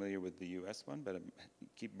most familiar with the U.S. one, but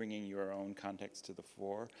keep bringing your own context to the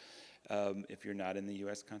fore if you're not in the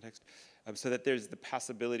U.S. context, so that there's the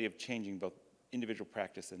possibility of changing both individual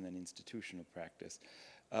practice and then institutional practice.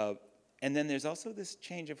 And then there's also this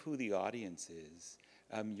change of who the audience is.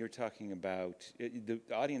 You're talking about the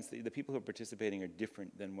audience, the people who are participating are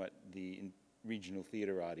different than what the regional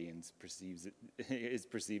theater audience is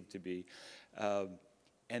perceived to be.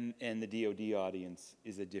 And the DoD audience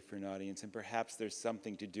is a different audience, and perhaps there's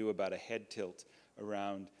something to do about a head tilt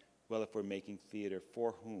around, well, if we're making theater,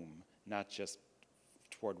 for whom, not just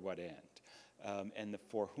toward what end. And the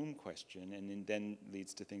for whom question, and then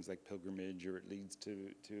leads to things like pilgrimage, or it leads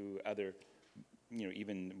to other,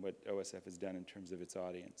 even what OSF has done in terms of its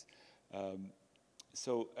audience.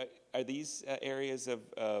 So are these areas of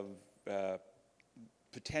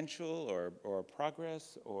potential or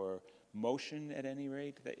progress or motion at any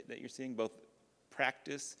rate that you're seeing, both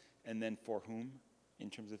practice and then for whom in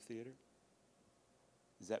terms of theater?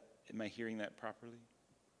 Am I hearing that properly?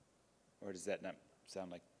 Or does that not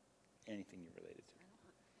sound like anything you're related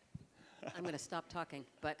to? I'm going to stop talking,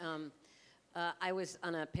 but I was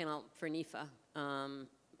on a panel for NIFA,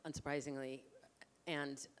 unsurprisingly,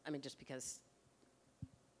 and I mean, just because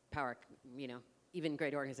power, even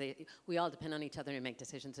great organizations, we all depend on each other to make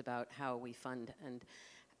decisions about how we fund and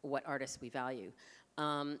what artists we value.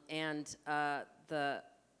 And the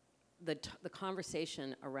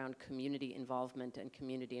conversation around community involvement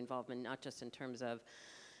not just in terms of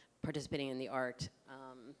participating in the art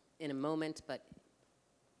in a moment, but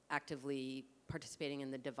actively participating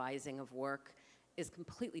in the devising of work, is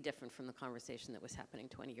completely different from the conversation that was happening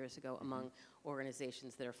 20 years ago among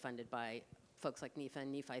organizations that are funded by folks like NIFA.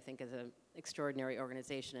 And NIFA, I think, is an extraordinary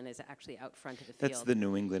organization and is actually out front of the field. That's the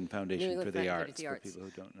New England Foundation for the Arts, for people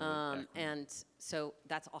who don't know. And so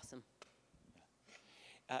that's awesome.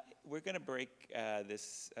 We're going to break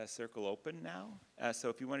this circle open now. So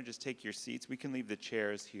if you want to just take your seats, we can leave the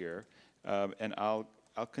chairs here, and I'll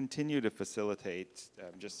continue to facilitate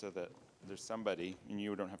just so that there's somebody, and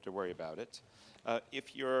you don't have to worry about it.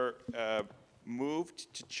 If you're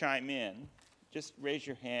moved to chime in, just raise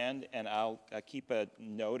your hand, and I'll keep a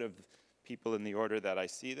note of people in the order that I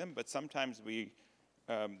see them. But sometimes the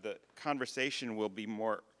conversation will be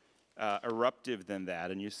more eruptive than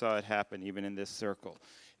that, and you saw it happen even in this circle.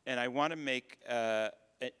 And I want to make a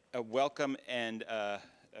welcome and a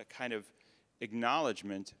kind of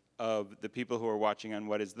acknowledgement of the people who are watching on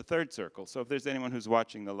what is the third circle. So if there's anyone who's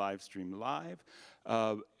watching the live stream live,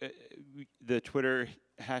 the Twitter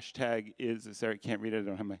hashtag is, sorry, I can't read it, I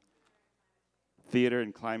don't have my, theater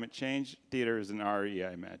and climate change. Theater is an RE,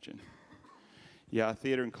 I imagine. Yeah,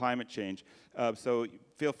 theater and climate change. So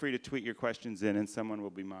feel free to tweet your questions in, and someone will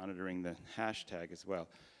be monitoring the hashtag as well,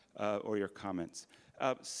 or your comments.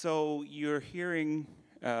 So you're hearing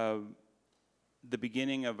the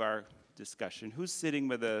beginning of our discussion. Who's sitting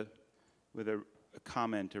with a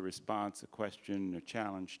comment, a response, a question, a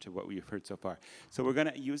challenge to what we've heard so far? So we're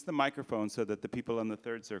going to use the microphone so that the people on the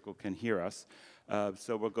third circle can hear us.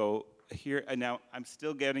 So we'll go here. Now, I'm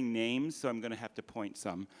still getting names, so I'm going to have to point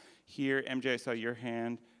some. Here, MJ, I saw your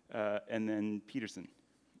hand, and then Peterson.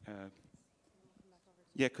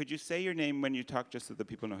 Yeah, could you say your name when you talk just so the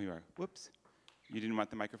people know who you are? Whoops. You didn't want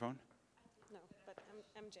the microphone? No, but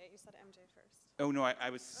MJ, you said MJ first. Oh, no, I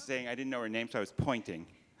was saying I didn't know her name, so I was pointing.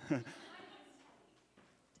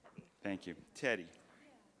 Thank you. Teddy.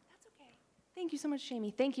 That's okay. Thank you so much,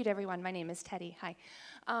 Jamie. Thank you to everyone. My name is Teddy. Hi.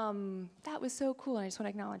 That was so cool, and I just want to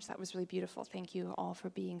acknowledge that was really beautiful. Thank you all for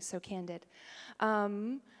being so candid.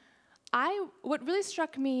 What really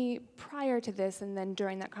struck me prior to this and then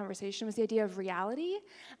during that conversation was the idea of reality,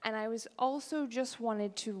 and I was also just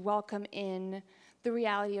wanted to welcome in the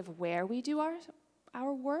reality of where we do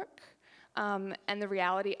our work, and the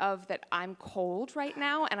reality of that I'm cold right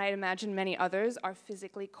now, and I imagine many others are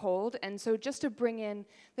physically cold, and so just to bring in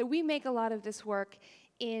that we make a lot of this work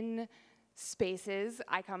in spaces.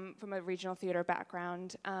 I come from a regional theater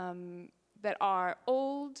background that are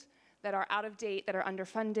old, that are out of date, that are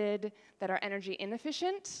underfunded, that are energy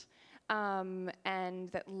inefficient,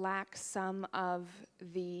 and that lack some of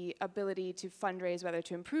the ability to fundraise, whether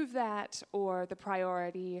to improve that or the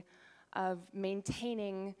priority of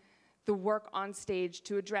maintaining the work on stage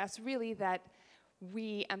to address really that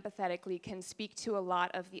we empathetically can speak to a lot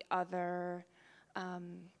of the other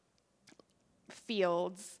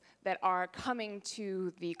fields that are coming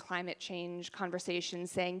to the climate change conversation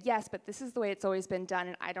saying, yes, but this is the way it's always been done,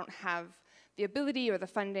 and I don't have the ability or the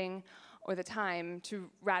funding or the time to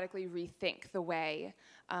radically rethink the way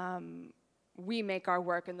we make our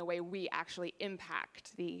work and the way we actually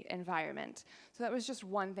impact the environment. So that was just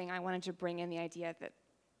one thing I wanted to bring in, the idea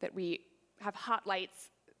that we have hot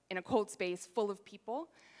lights in a cold space full of people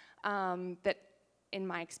that, in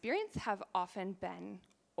my experience, have often been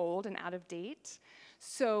old and out of date.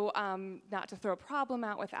 So not to throw a problem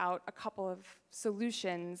out without a couple of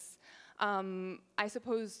solutions, I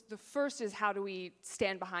suppose the first is, how do we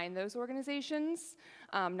stand behind those organizations,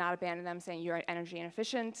 not abandon them saying you're energy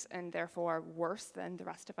inefficient and therefore worse than the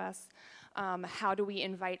rest of us? How do we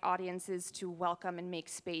invite audiences to welcome and make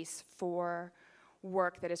space for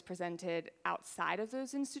work that is presented outside of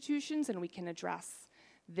those institutions, and we can address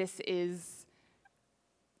this is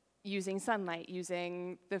using sunlight,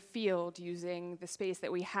 using the field, using the space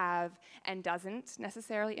that we have, and doesn't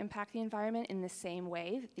necessarily impact the environment in the same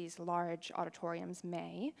way that these large auditoriums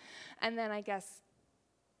may. And then I guess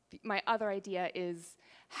my other idea is,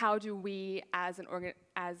 how do we as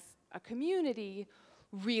a community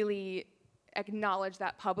really acknowledge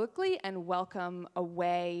that publicly and welcome a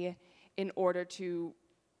way in order to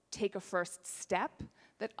take a first step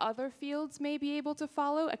that other fields may be able to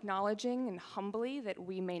follow, acknowledging and humbly that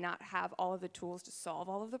we may not have all of the tools to solve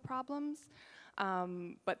all of the problems,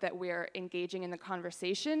 but that we're engaging in the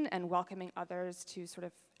conversation and welcoming others to sort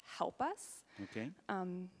of help us. Okay.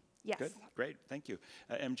 Yes. Good, great, thank you.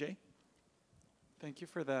 MJ? Thank you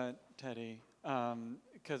for that, Teddy.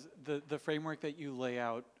 Because the framework that you lay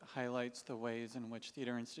out highlights the ways in which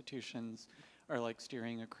theater institutions are like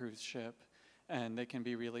steering a cruise ship, and they can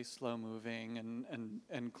be really slow-moving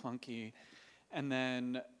and clunky. And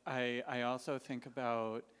then I also think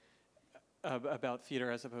about theater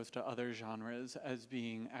as opposed to other genres as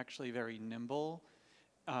being actually very nimble.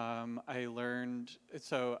 I wrote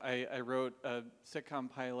a sitcom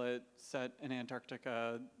pilot set in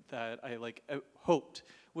Antarctica that I hoped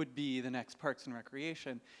would be the next Parks and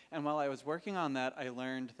Recreation. And while I was working on that, I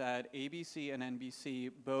learned that ABC and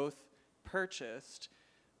NBC both purchased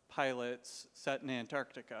pilots set in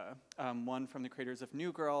Antarctica, one from the creators of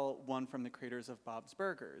New Girl, one from the creators of Bob's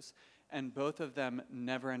Burgers, and both of them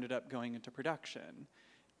never ended up going into production.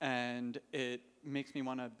 And it makes me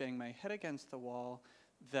want to bang my head against the wall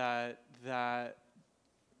that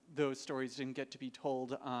those stories didn't get to be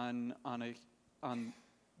told on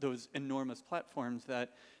those enormous platforms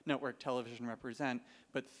that network television represent,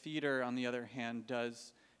 but theater, on the other hand,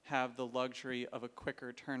 does have the luxury of a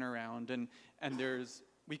quicker turnaround, and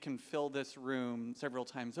we can fill this room several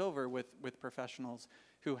times over with professionals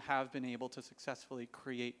who have been able to successfully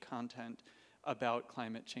create content about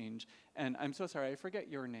climate change. And I'm so sorry, I forget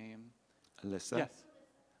your name. Alyssa? Yes.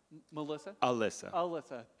 Melissa? Alyssa.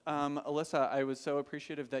 Alyssa. Alyssa, I was so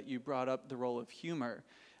appreciative that you brought up the role of humor,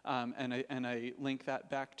 and I link that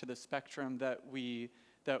back to the spectrum that we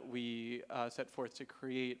set forth to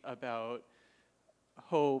create about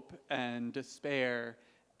hope and despair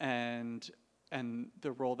and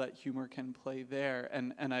the role that humor can play there.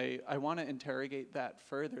 And I want to interrogate that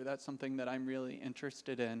further. That's something that I'm really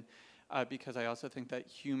interested in, because I also think that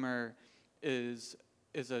humor is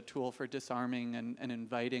a tool for disarming and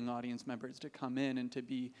inviting audience members to come in and to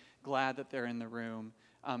be glad that they're in the room.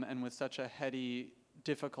 And with such a heady,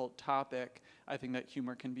 difficult topic, I think that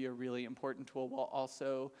humor can be a really important tool while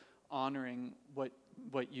also honoring what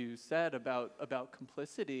what you said about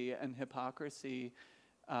complicity and hypocrisy,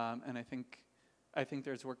 and I think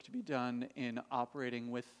there's work to be done in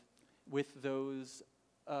operating with those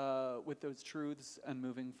truths and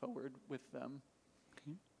moving forward with them.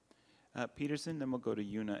 Okay. Peterson, then we'll go to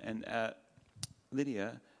Una. And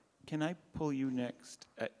Lydia, can I pull you next?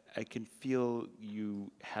 I can feel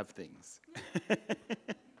you have things.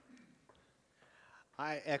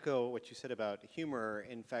 I echo what you said about humor.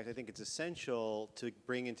 In fact, I think it's essential to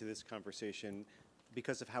bring into this conversation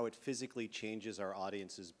because of how it physically changes our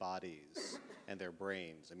audience's bodies and their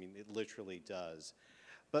brains. I mean, it literally does.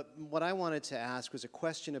 But what I wanted to ask was a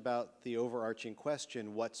question about the overarching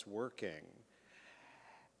question, what's working?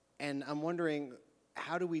 And I'm wondering,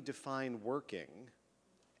 how do we define working?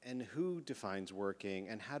 And who defines working?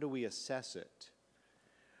 And how do we assess it?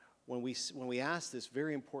 When we ask this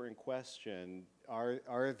very important question,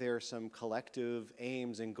 are there some collective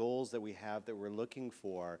aims and goals that we have that we're looking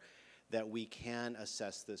for that we can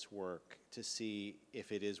assess this work to see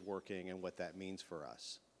if it is working and what that means for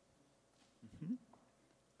us? Mm-hmm.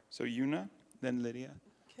 So Una, then Lydia.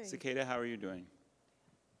 Okay. Cicada, how are you doing?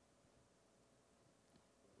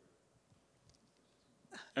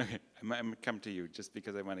 Okay, I'm going to come to you just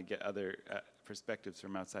because I want to get other perspectives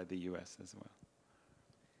from outside the U.S. as well.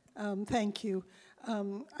 Thank you.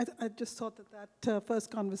 I just thought that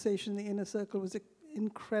first conversation, the inner circle, was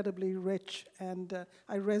incredibly rich, and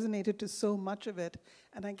I resonated to so much of it.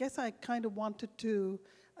 And I guess I kind of wanted to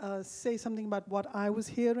say something about what I was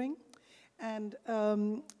hearing. And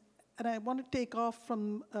I want to take off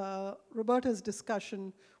from Roberta's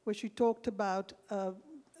discussion, where she talked about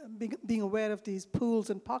being aware of these pools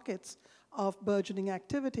and pockets of burgeoning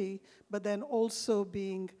activity, but then also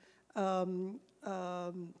being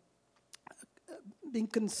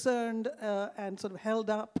concerned and sort of held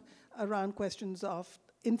up around questions of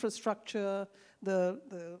infrastructure,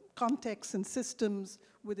 the contexts and systems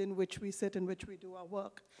within which we sit and which we do our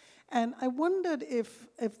work. And I wondered if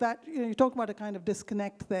that, you talk about a kind of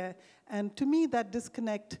disconnect there, and to me that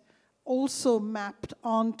disconnect also mapped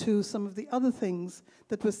onto some of the other things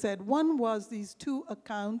that were said. One was these two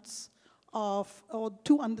accounts of, or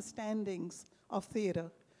two understandings of theater.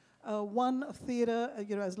 One of theater,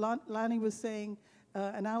 as Lani was saying,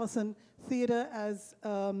 and Alison, theater as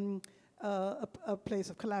a place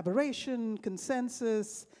of collaboration,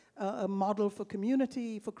 consensus, a model for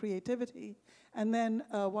community, for creativity. And then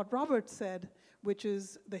what Robert said, which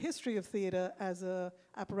is the history of theater as an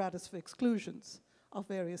apparatus for exclusions of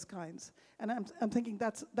various kinds. And I'm thinking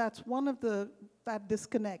that's one of that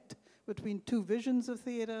disconnect between two visions of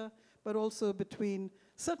theater, but also between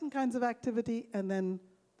certain kinds of activity and then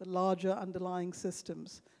the larger underlying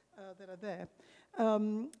systems that are there.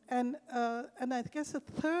 And I guess a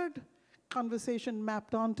third conversation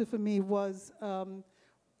mapped onto for me was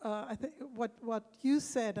I think what you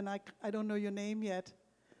said, and I don't know your name yet.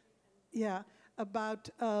 Yeah, about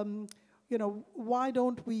why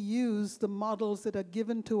don't we use the models that are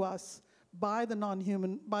given to us by the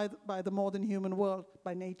non-human, by the more than human world,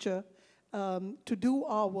 by nature, to do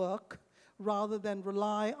our work, rather than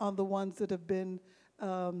rely on the ones that have been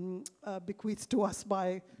bequeathed to us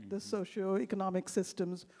by the socio-economic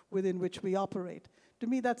systems within which we operate. To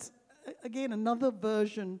me, that's, again, another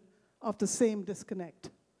version of the same disconnect.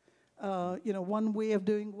 One way of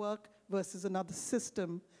doing work versus another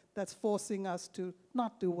system that's forcing us to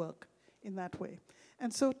not do work in that way.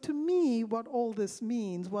 And so to me, what all this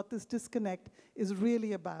means, what this disconnect is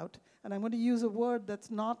really about, and I'm going to use a word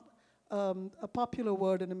that's not a popular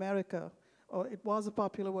word in America, or it was a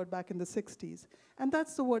popular word back in the 60s, and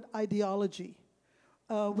that's the word ideology.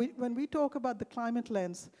 When we talk about the climate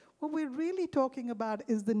lens, what we're really talking about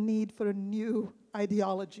is the need for a new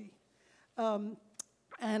ideology.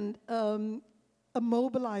 And a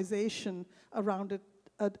mobilization around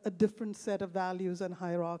a different set of values and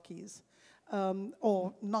hierarchies,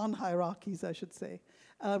 or non-hierarchies, I should say.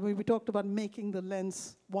 We talked about making the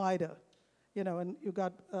lens wider, and you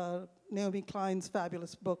got Naomi Klein's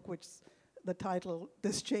fabulous book, which the title,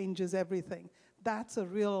 This Changes Everything. That's a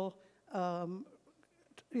real,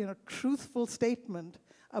 truthful statement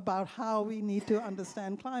about how we need to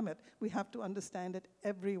understand climate. We have to understand it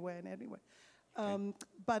everywhere and anywhere.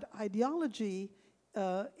 But ideology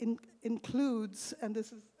includes, and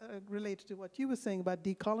this is related to what you were saying about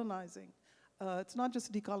decolonizing. It's not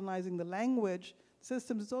just decolonizing the language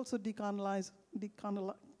systems, it's also decolonizing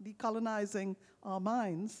our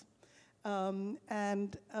minds.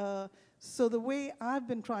 So the way I've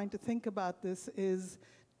been trying to think about this is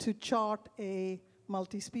to chart a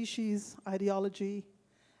multi-species ideology,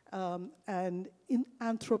 and an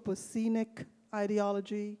anthropocenic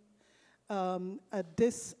ideology, a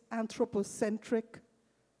disanthropocentric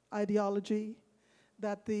ideology,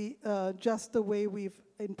 that just the way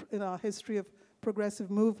in our history of progressive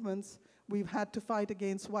movements, we've had to fight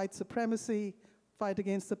against white supremacy, fight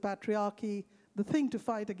against the patriarchy. The thing to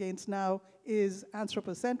fight against now is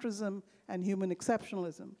anthropocentrism and human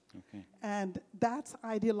exceptionalism. Okay. And that's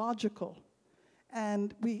ideological.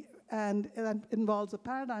 And that involves a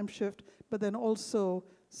paradigm shift, but then also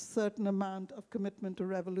certain amount of commitment to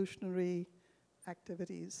revolutionary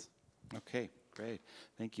activities. Okay, great.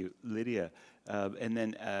 Thank you. Lydia. And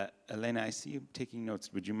then Elena, I see you taking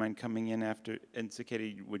notes. Would you mind coming in after, and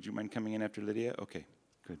Cicada, would you mind coming in after Lydia? Okay,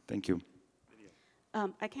 good. Thank you.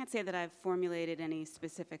 I can't say that I've formulated any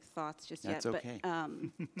specific thoughts just That's yet, okay. but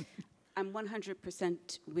I'm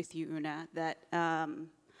 100% with you, Una, that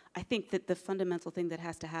I think that the fundamental thing that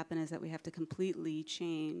has to happen is that we have to completely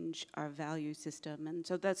change our value system. And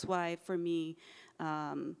so that's why, for me,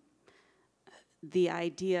 the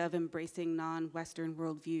idea of embracing non-Western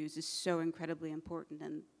worldviews is so incredibly important.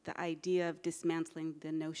 And the idea of dismantling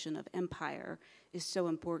the notion of empire is so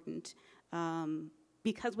important.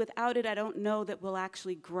 Because without it, I don't know that we'll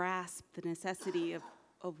actually grasp the necessity of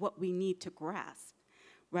what we need to grasp,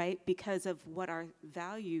 right? Because of what our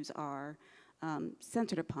values are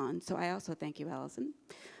centered upon. So I also thank you, Allison,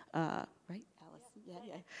 right, Allison?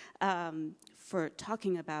 Yeah. For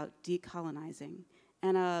talking about decolonizing.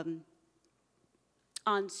 And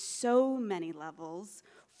on so many levels,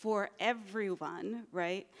 for everyone,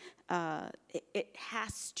 right, it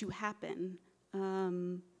has to happen.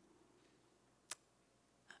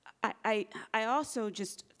 I also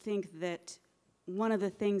just think that one of the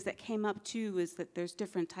things that came up too is that there's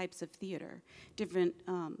different types of theater, different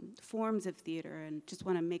forms of theater, and just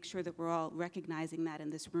want to make sure that we're all recognizing that in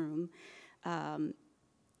this room,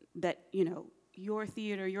 that, you know, your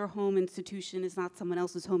theater, your home institution is not someone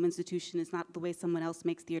else's home institution, is not the way someone else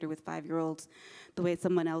makes theater with 5-year-olds, the way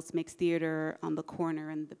someone else makes theater on the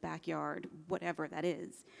corner in the backyard, whatever that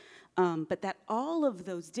is. But that all of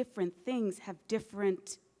those different things have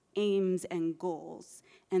different aims and goals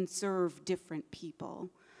and serve different people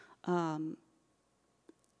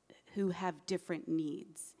who have different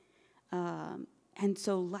needs. And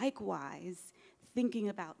so likewise, thinking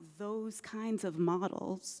about those kinds of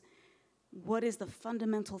models, what is the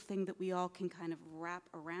fundamental thing that we all can kind of wrap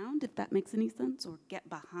around, if that makes any sense, or get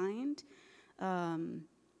behind? And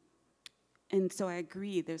so I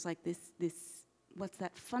agree, there's like this, what's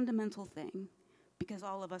that fundamental thing? Because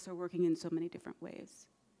all of us are working in so many different ways.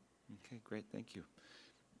 Okay, great, thank you.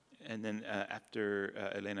 And then after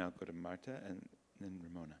Elena, I'll go to Marta and then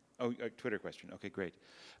Ramona. Oh, a Twitter question, okay, great.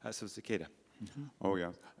 So Cicada. Mm-hmm. Oh,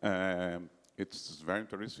 yeah. It's very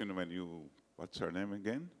interesting when you, what's her name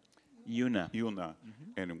again? Una. Una.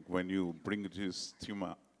 Mm-hmm. And when you bring this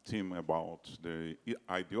theme about the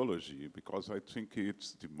ideology, because I think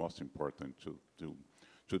it's the most important to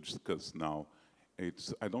discuss now.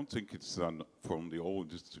 I don't think it's from the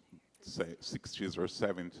old, say, 60s or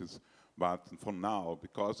 70s, but from now,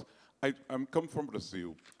 because I'm come from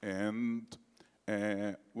Brazil, and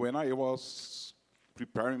when I was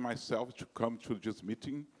preparing myself to come to this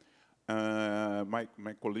meeting, my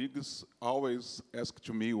colleagues always ask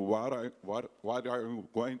to me, what are you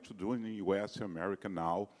going to do in the U.S. America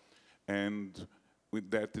now? And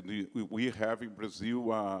with that, we have in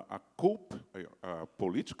Brazil a coup, a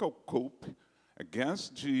political coup,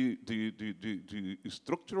 against the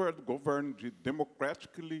structured government, the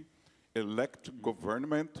democratically elected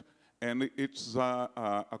government, and it's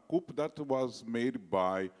a coup that was made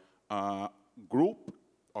by a group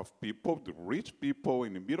of people, the rich people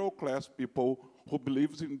and the middle class people who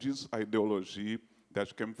believes in this ideology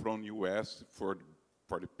that came from U.S. for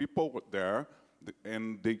the people there,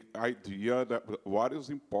 and the idea that what is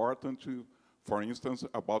important to, for instance,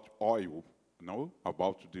 about oil, you know,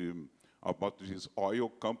 about these oil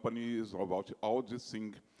companies, about all these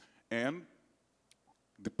things. And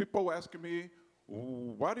the people ask me,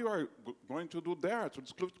 what you are going to do there to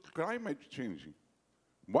discuss climate change?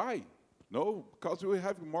 Why? No, because we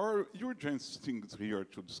have more urgent things here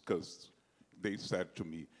to discuss, they said to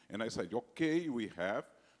me. And I said, okay, we have,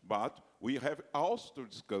 but we have also to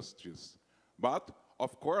discuss this. But,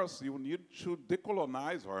 of course, you need to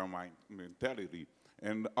decolonize our mentality.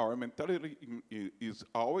 And our mentality is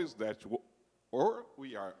always that or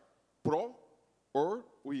we are pro or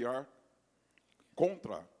we are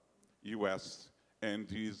contra U.S. and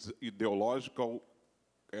this ideological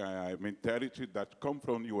mentality that comes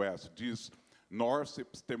from U.S., this North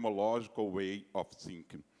epistemological way of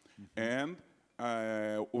thinking. Mm-hmm. And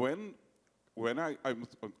when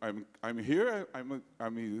I'm here,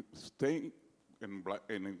 I'm staying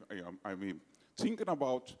I mean, thinking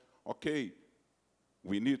about, okay,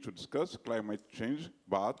 we need to discuss climate change,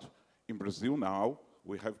 but in Brazil now,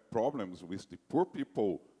 we have problems with the poor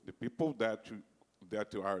people, the people that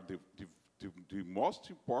are the most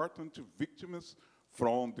important victims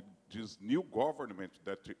from this new government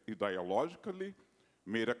that ideologically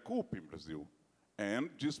made a coup in Brazil. And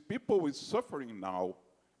these people is suffering now,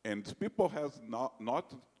 and these people has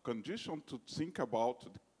not condition to think about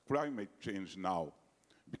the climate change now,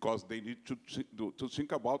 because they need to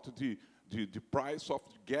think about the price of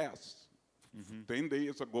gas. 10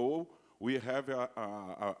 days ago, we have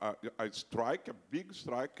a strike, a big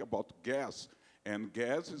strike about gas, and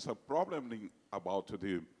gas is a problem about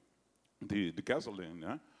the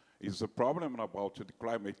gasoline. It's a problem about the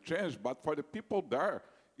climate change, but for the people there,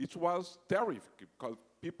 it was terrific because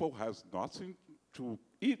people has nothing to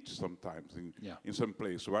eat sometimes in some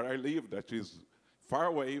place. Where I live, that is far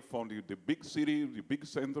away from the big city, the big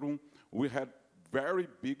centrum, we had very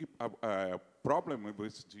big problem with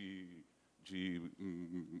what's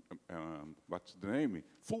the name?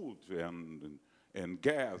 Food and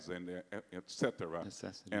gas and etc.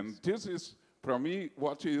 And this is, for me,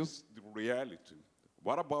 what is the reality.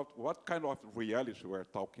 What kind of reality we're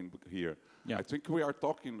talking here? Yeah. I think we are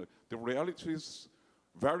talking, the reality is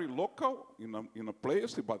very local in a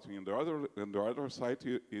place, but in the other side,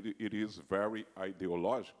 it is very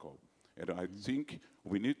ideological. And I think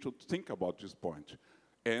we need to think about this point.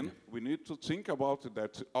 And we need to think about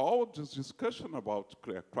that all this discussion about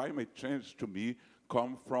climate change, to me,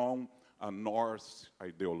 come from a North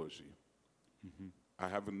ideology. I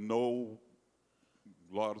have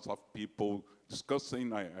lots of people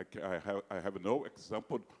discussing. I have no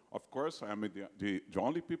example. Of course, I'm the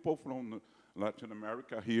only people from Latin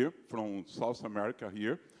America here, from South America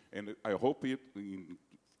here, and I hope in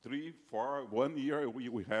 3, 4, 1 year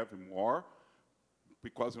we have more,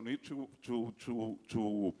 because we need to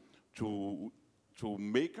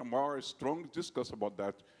make a more strong discuss about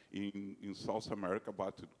that in South America.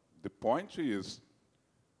 But the point is,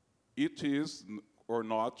 it is or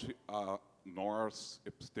not a North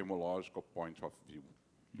epistemological point of view.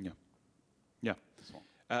 Yeah, yeah. So.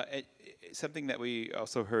 Something that we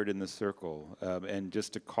also heard in the circle, and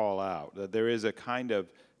just to call out, there is a kind of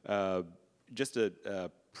just a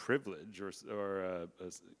privilege or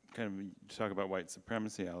kind of, you talk about white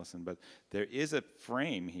supremacy, Allison, but there is a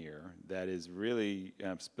frame here that is really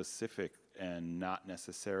specific and not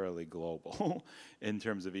necessarily global in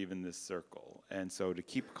terms of even this circle. And so to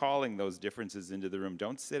keep calling those differences into the room,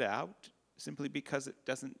 don't sit out simply because it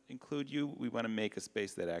doesn't include you. We want to make a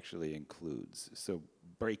space that actually includes. So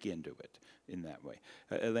break into it in that way.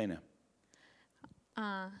 Elena.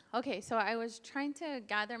 Okay, so I was trying to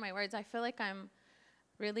gather my words. I feel like I'm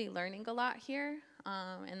really learning a lot here.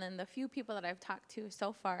 And then the few people that I've talked to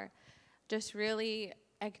so far, just really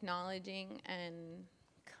acknowledging and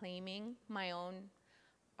claiming my own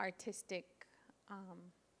artistic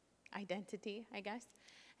identity, I guess.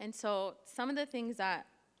 And so some of the things that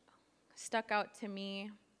stuck out to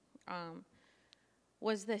me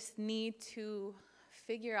was this need to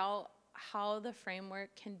figure out how the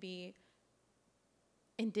framework can be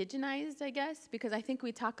indigenized, I guess, because I think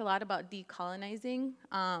we talk a lot about decolonizing,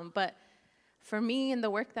 but for me in the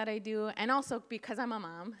work that I do, and also because I'm a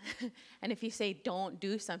mom, and if you say don't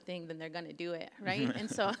do something, then they're gonna do it, right? And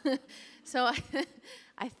so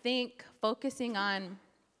I think focusing on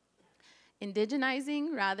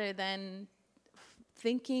indigenizing rather than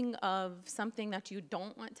thinking of something that you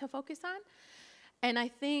don't want to focus on. And I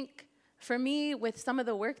think for me, with some of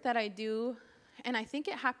the work that I do, and I think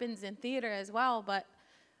it happens in theater as well, but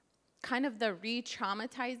kind of the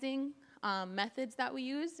re-traumatizing methods that we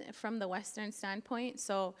use from the Western standpoint.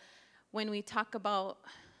 So when we talk about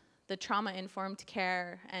the trauma-informed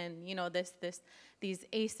care and, you know, these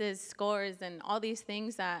ACEs scores and all these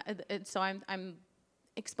things so I'm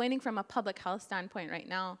explaining from a public health standpoint right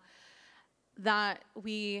now that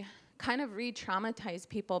we kind of re-traumatize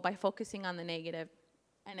people by focusing on the negative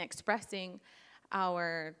and expressing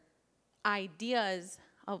our ideas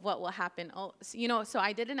of what will happen. Oh, so, you know, so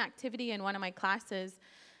I did an activity in one of my classes.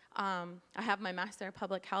 I have my Master of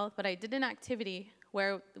Public Health, but I did an activity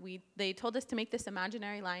where they told us to make this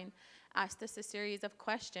imaginary line, asked us a series of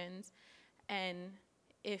questions, and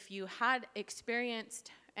if you had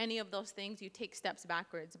experienced any of those things, you take steps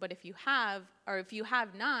backwards. But if you have, or if you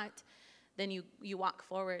have not, then you walk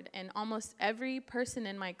forward. And almost every person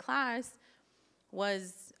in my class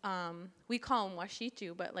was, we call them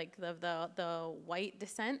washichu, but like the white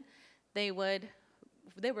descent, they were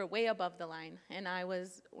way above the line. And I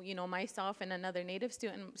was, you know, myself and another Native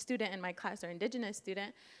student in my class, or Indigenous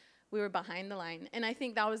student, we were behind the line. And I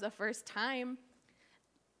think that was the first time,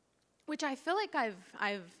 which I feel like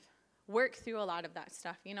I've worked through a lot of that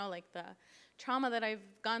stuff, you know, like the trauma that I've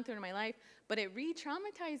gone through in my life, but it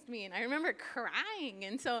re-traumatized me, and I remember crying,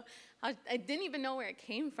 and so I didn't even know where it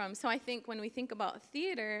came from. So I think when we think about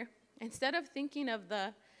theater, instead of thinking of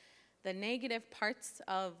the negative parts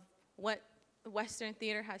of what Western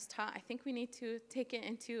theater has taught, I think we need to take it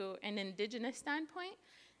into an indigenous standpoint.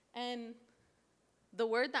 And the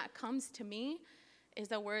word that comes to me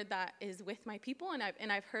is a word that is with my people,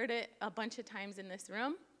 and I've heard it a bunch of times in this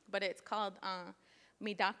room, but it's called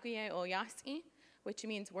Midakuye Oyasuki, which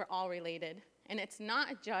means we're all related. And it's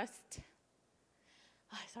not just,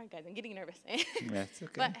 sorry guys, I'm getting nervous. That's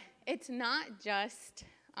okay. But it's not just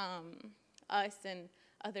us and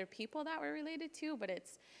other people that we're related to, but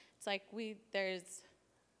it's like we're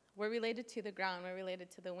related to the ground, we're related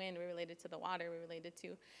to the wind, we're related to the water, we're related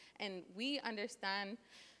to, and we understand.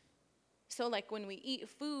 So like when we eat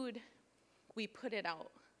food, we put it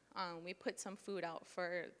out. We put some food out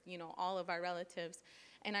for, you know, all of our relatives.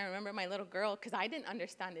 And I remember my little girl, because I didn't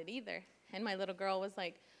understand it either. And my little girl was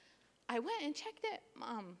like, I went and checked it,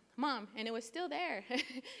 Mom, and it was still there.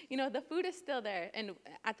 You know, the food is still there. And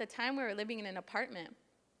at the time, we were living in an apartment.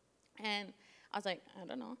 And I was like, I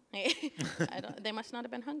don't know. They must not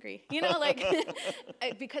have been hungry. You know, like,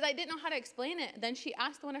 because I didn't know how to explain it. Then she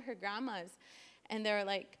asked one of her grandmas, and they were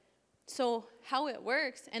like, so how it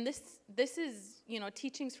works, and this is, you know,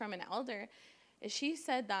 teachings from an elder, is she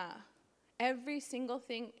said that every single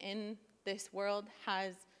thing in this world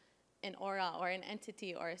has an aura or an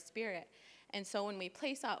entity or a spirit. And so when we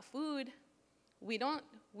place out food, we don't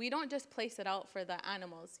just place it out for the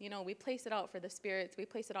animals. You know, we place it out for the spirits, we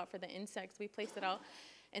place it out for the insects, we place it out.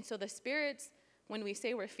 And so the spirits, when we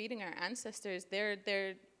say we're feeding our ancestors,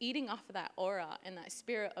 they're eating off of that aura and that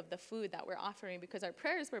spirit of the food that we're offering, because our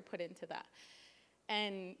prayers were put into that.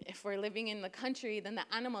 And if we're living in the country, then the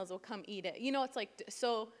animals will come eat it. You know, it's like,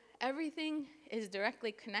 so everything is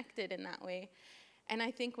directly connected in that way. And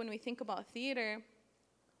I think when we think about theater,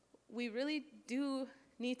 we really do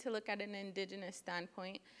need to look at an indigenous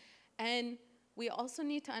standpoint. And we also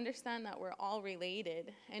need to understand that we're all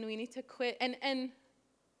related, and we need to quit. And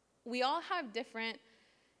we all have different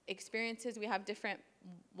experiences. We have different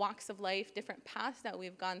walks of life, different paths that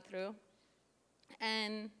we've gone through.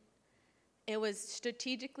 And it was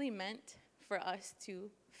strategically meant for us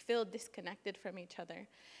to feel disconnected from each other.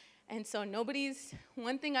 And so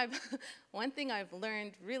one thing I've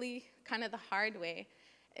learned really kind of the hard way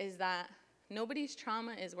is that nobody's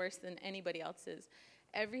trauma is worse than anybody else's.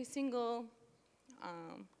 Every single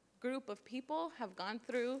group of people have gone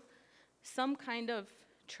through some kind of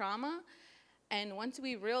trauma, and once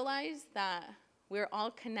we realize that we're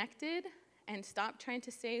all connected and stop trying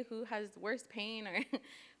to say who has worse pain or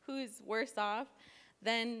who's worse off,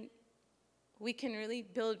 then we can really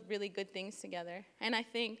build really good things together. And I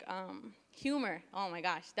think humor, oh my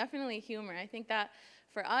gosh, definitely humor. I think that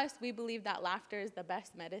for us, we believe that laughter is the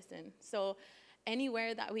best medicine. So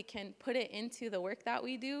anywhere that we can put it into the work that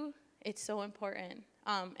we do, it's so important.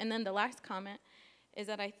 And then the last comment is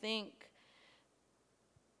that I think,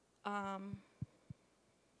 I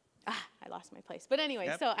lost my place. But anyway,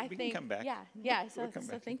 yep, so I we think, can come back. yeah. So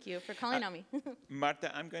thank you for calling on me.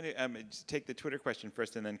 Marta, I'm going to just take the Twitter question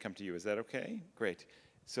first and then come to you. Is that okay? Great.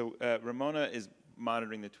 So Ramona is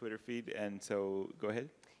monitoring the Twitter feed, and so go ahead.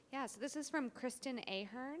 Yeah, so this is from Kristen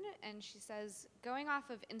Ahern, and she says, going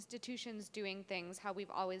off of institutions doing things how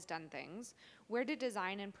we've always done things, where do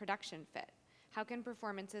design and production fit? How can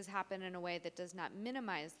performances happen in a way that does not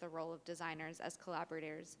minimize the role of designers as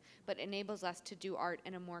collaborators, but enables us to do art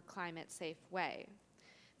in a more climate-safe way?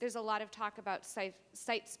 There's a lot of talk about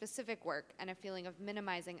site-specific work and a feeling of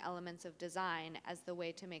minimizing elements of design as the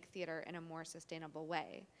way to make theater in a more sustainable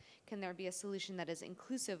way. Can there be a solution that is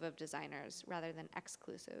inclusive of designers rather than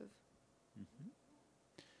exclusive? Mm-hmm.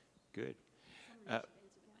 Good.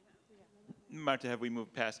 Marta, have we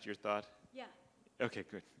moved past your thought? Yeah. Okay,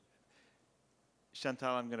 good.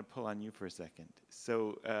 Chantal, I'm going to pull on you for a second.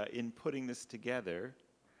 So in putting this together,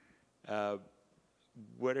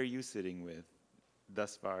 what are you sitting with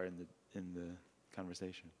thus far in the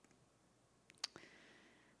conversation?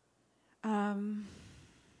 I'm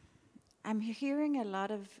hearing a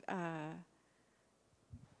lot of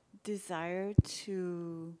desire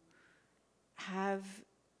to have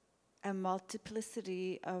a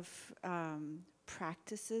multiplicity of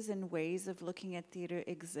practices and ways of looking at theater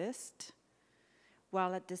exist,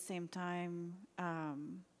 while at the same time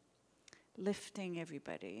lifting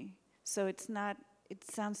everybody. So it's not, it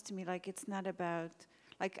sounds to me like it's not about,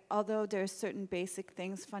 like, although there are certain basic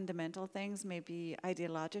things, fundamental things, maybe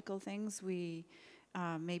ideological things we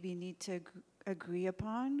maybe need to agree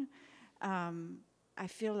upon, I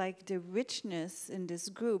feel like the richness in this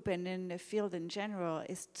group and in the field in general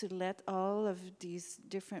is to let all of these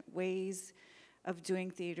different ways of doing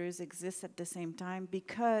theaters exist at the same time,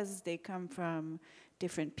 because they come from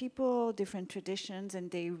different people, different traditions, and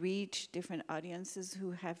they reach different audiences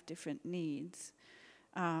who have different needs.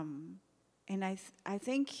 And I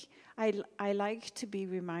think I like to be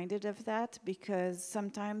reminded of that, because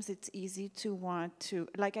sometimes it's easy to want to,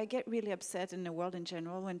 like, I get really upset in the world in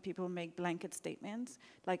general when people make blanket statements,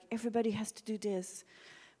 like everybody has to do this.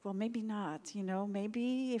 Well, maybe not, you know,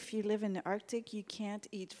 maybe if you live in the Arctic, you can't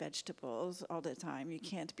eat vegetables all the time, you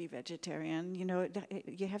can't be vegetarian, you know,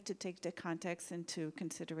 you have to take the context into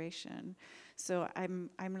consideration. So I'm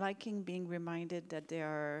liking being reminded that there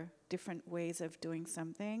are different ways of doing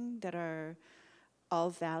something that are all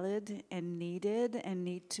valid and needed and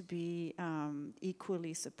need to be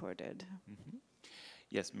equally supported. Mm-hmm.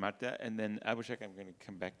 Yes, Marta, and then Abhishek, I'm going to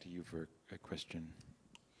come back to you for a question.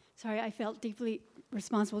 Sorry, I felt deeply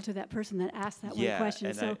responsible to that person that asked that one question.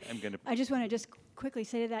 And So I'm going to. I just want to just quickly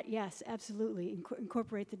say to that, yes, absolutely,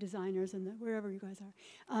 incorporate the designers and wherever you guys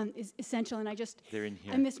are is essential. And They're in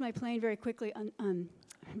here. I missed my plane very quickly,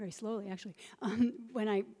 very slowly actually, when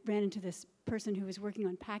I ran into this person who was working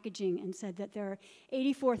on packaging and said that there are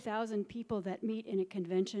 84,000 people that meet in a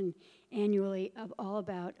convention annually all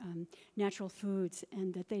about natural foods,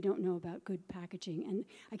 and that they don't know about good packaging. And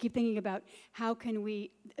I keep thinking about how can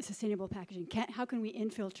we, sustainable packaging, how can we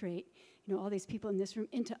infiltrate, you know, all these people in this room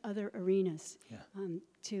into other arenas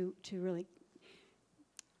to really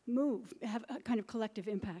move, have a kind of collective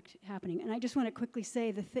impact happening. And I just want to quickly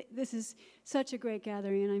say this is such a great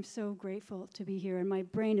gathering, and I'm so grateful to be here. And my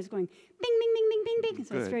brain is going bing, bing, bing, bing, bing, bing.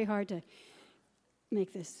 So it's very hard to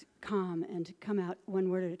make this calm and come out one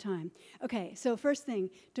word at a time. Okay, so first thing,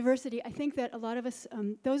 diversity. I think that a lot of us,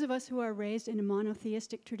 those of us who are raised in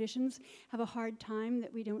monotheistic traditions, have a hard time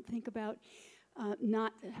that we don't think about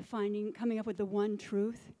not coming up with the one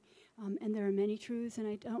truth. And there are many truths, and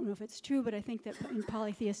I don't know if it's true, but I think that in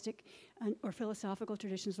polytheistic or philosophical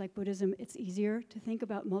traditions like Buddhism, it's easier to think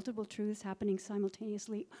about multiple truths happening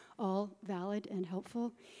simultaneously, all valid and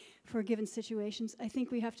helpful for given situations. I think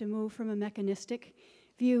we have to move from a mechanistic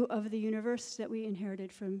view of the universe that we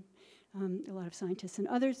inherited from a lot of scientists and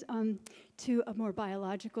others to a more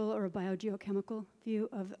biological or a biogeochemical view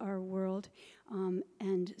of our world,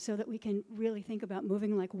 and so that we can really think about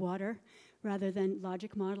moving like water rather than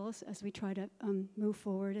logic models as we try to move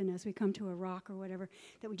forward, and as we come to a rock or whatever,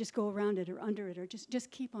 that we just go around it or under it or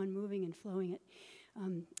just keep on moving and flowing it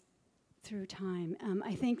through time.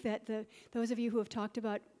 I think that those of you who have talked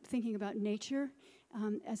about thinking about nature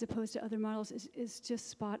as opposed to other models is just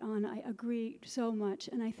spot on. I agree so much.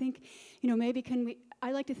 And I think, you know, maybe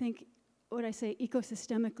I like to think what I say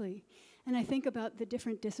ecosystemically. And I think about the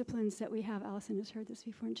different disciplines that we have. Allison has heard this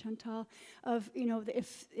before, and Chantal, of, you know,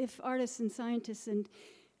 if artists and scientists and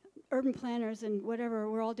urban planners and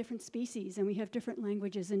whatever, we're all different species, and we have different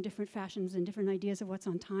languages and different fashions and different ideas of what's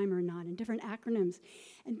on time or not, and different acronyms,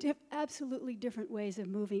 and absolutely different ways of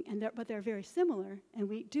moving, but they're very similar, and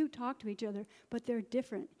we do talk to each other, but they're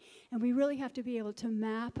different. And we really have to be able to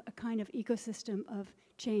map a kind of ecosystem of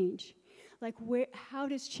change. Like, how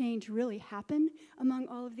does change really happen among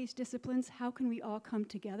all of these disciplines? How can we all come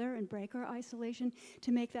together and break our isolation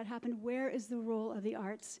to make that happen? Where is the role of the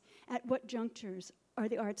arts? At what junctures are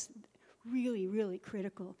the arts really, really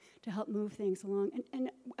critical to help move things along? And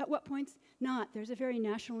at what points not? There's a very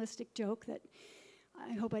nationalistic joke that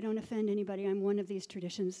I hope I don't offend anybody. I'm one of these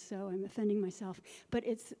traditions, so I'm offending myself. But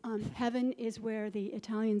it's heaven is where the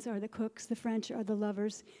Italians are the cooks, the French are the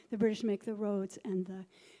lovers, the British make the roads, and the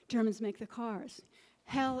Germans make the cars.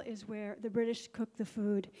 Hell is where the British cook the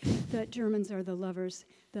food, the Germans are the lovers,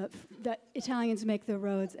 the Italians make the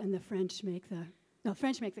roads, and the French make the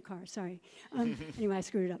French make the cars, sorry. Anyway, I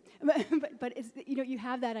screwed it up. But it's, you know, you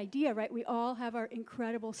have that idea, right? We all have our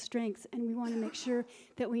incredible strengths, and we want to make sure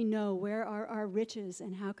that we know where are our riches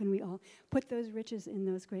and how can we all put those riches in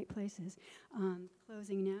those great places.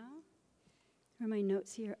 Closing now. Where are my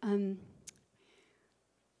notes here?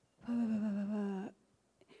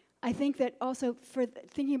 I think that also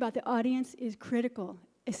thinking about the audience is critical.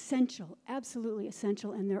 Essential, absolutely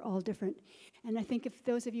essential, and they're all different. And I think if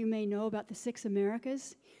those of you may know about the 6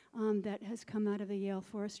 Americas that has come out of the Yale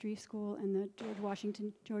Forestry School and the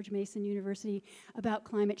George Mason University about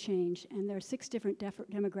climate change, and there are 6 different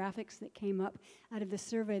demographics that came up out of the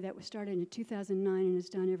survey that was started in 2009 and is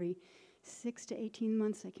done every 6 to 18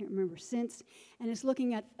 months, I can't remember, since, and it's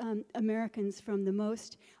looking at Americans from the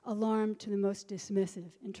most alarmed to the most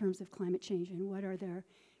dismissive in terms of climate change and what are their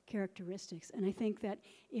characteristics. And I think that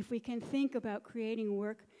if we can think about creating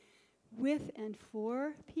work with and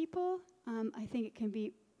for people, I think it can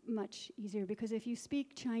be much easier, because if you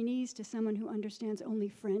speak Chinese to someone who understands only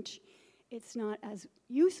French, it's not as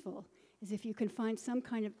useful as if you can find some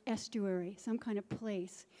kind of estuary, some kind of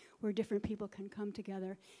place where different people can come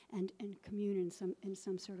together and commune in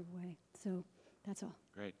some sort of way. So that's all.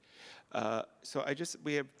 Great. So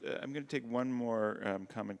I'm going to take one more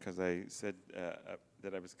comment, because I said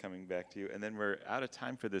that I was coming back to you, and then we're out of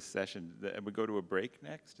time for this session. We go to a break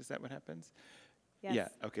next. Is that what happens? Yes.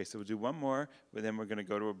 Yeah, okay, so we'll do one more, but then we're going to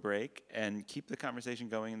go to a break and keep the conversation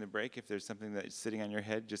going in the break. If there's something that's sitting on your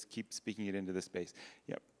head, just keep speaking it into the space.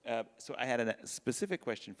 Yep. So I had a specific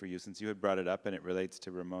question for you, since you had brought it up, and it relates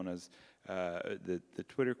to Ramona's, the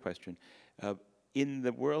Twitter question. In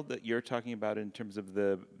the world that you're talking about in terms of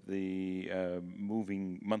the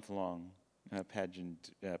moving month-long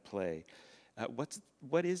pageant play,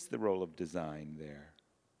 what is the role of design there?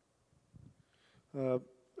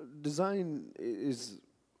 Design is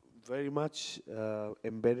very much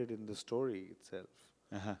embedded in the story itself.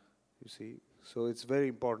 You see, so it's very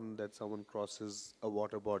important that someone crosses a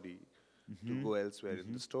water body to go elsewhere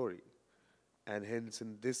in the story, and hence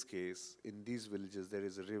in this case, in these villages there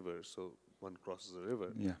is a river, so one crosses a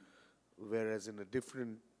river. Yeah. Whereas in a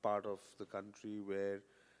different part of the country where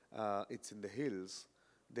it's in the hills,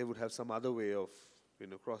 they would have some other way of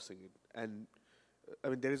crossing it. And I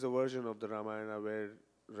mean, there is a version of the Ramayana where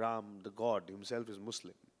Ram, the god himself, is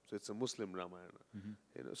Muslim. So it's a Muslim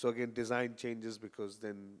Ramayana. So again, design changes because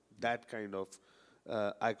then that kind of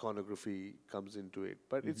iconography comes into it.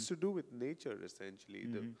 But it's to do with nature, essentially.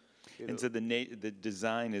 And so the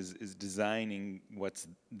design is designing what's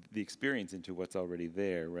the experience into what's already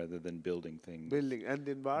there, rather than building things. Building, and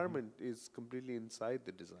the environment is completely inside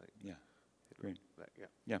the design. Yeah. Great.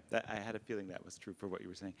 Yeah. Yeah, I had a feeling that was true for what you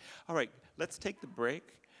were saying. All right, let's take the break.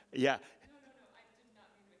 Yeah.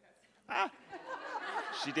 Ah,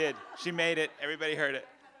 she did. She made it. Everybody heard it.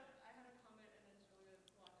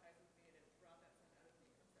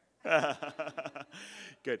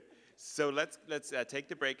 Good. So let's take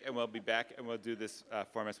the break, and we'll be back, and we'll do this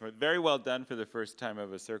format. Very well done for the first time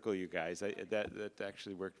of a circle, you guys. That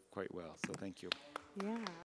actually worked quite well. So thank you. Yeah.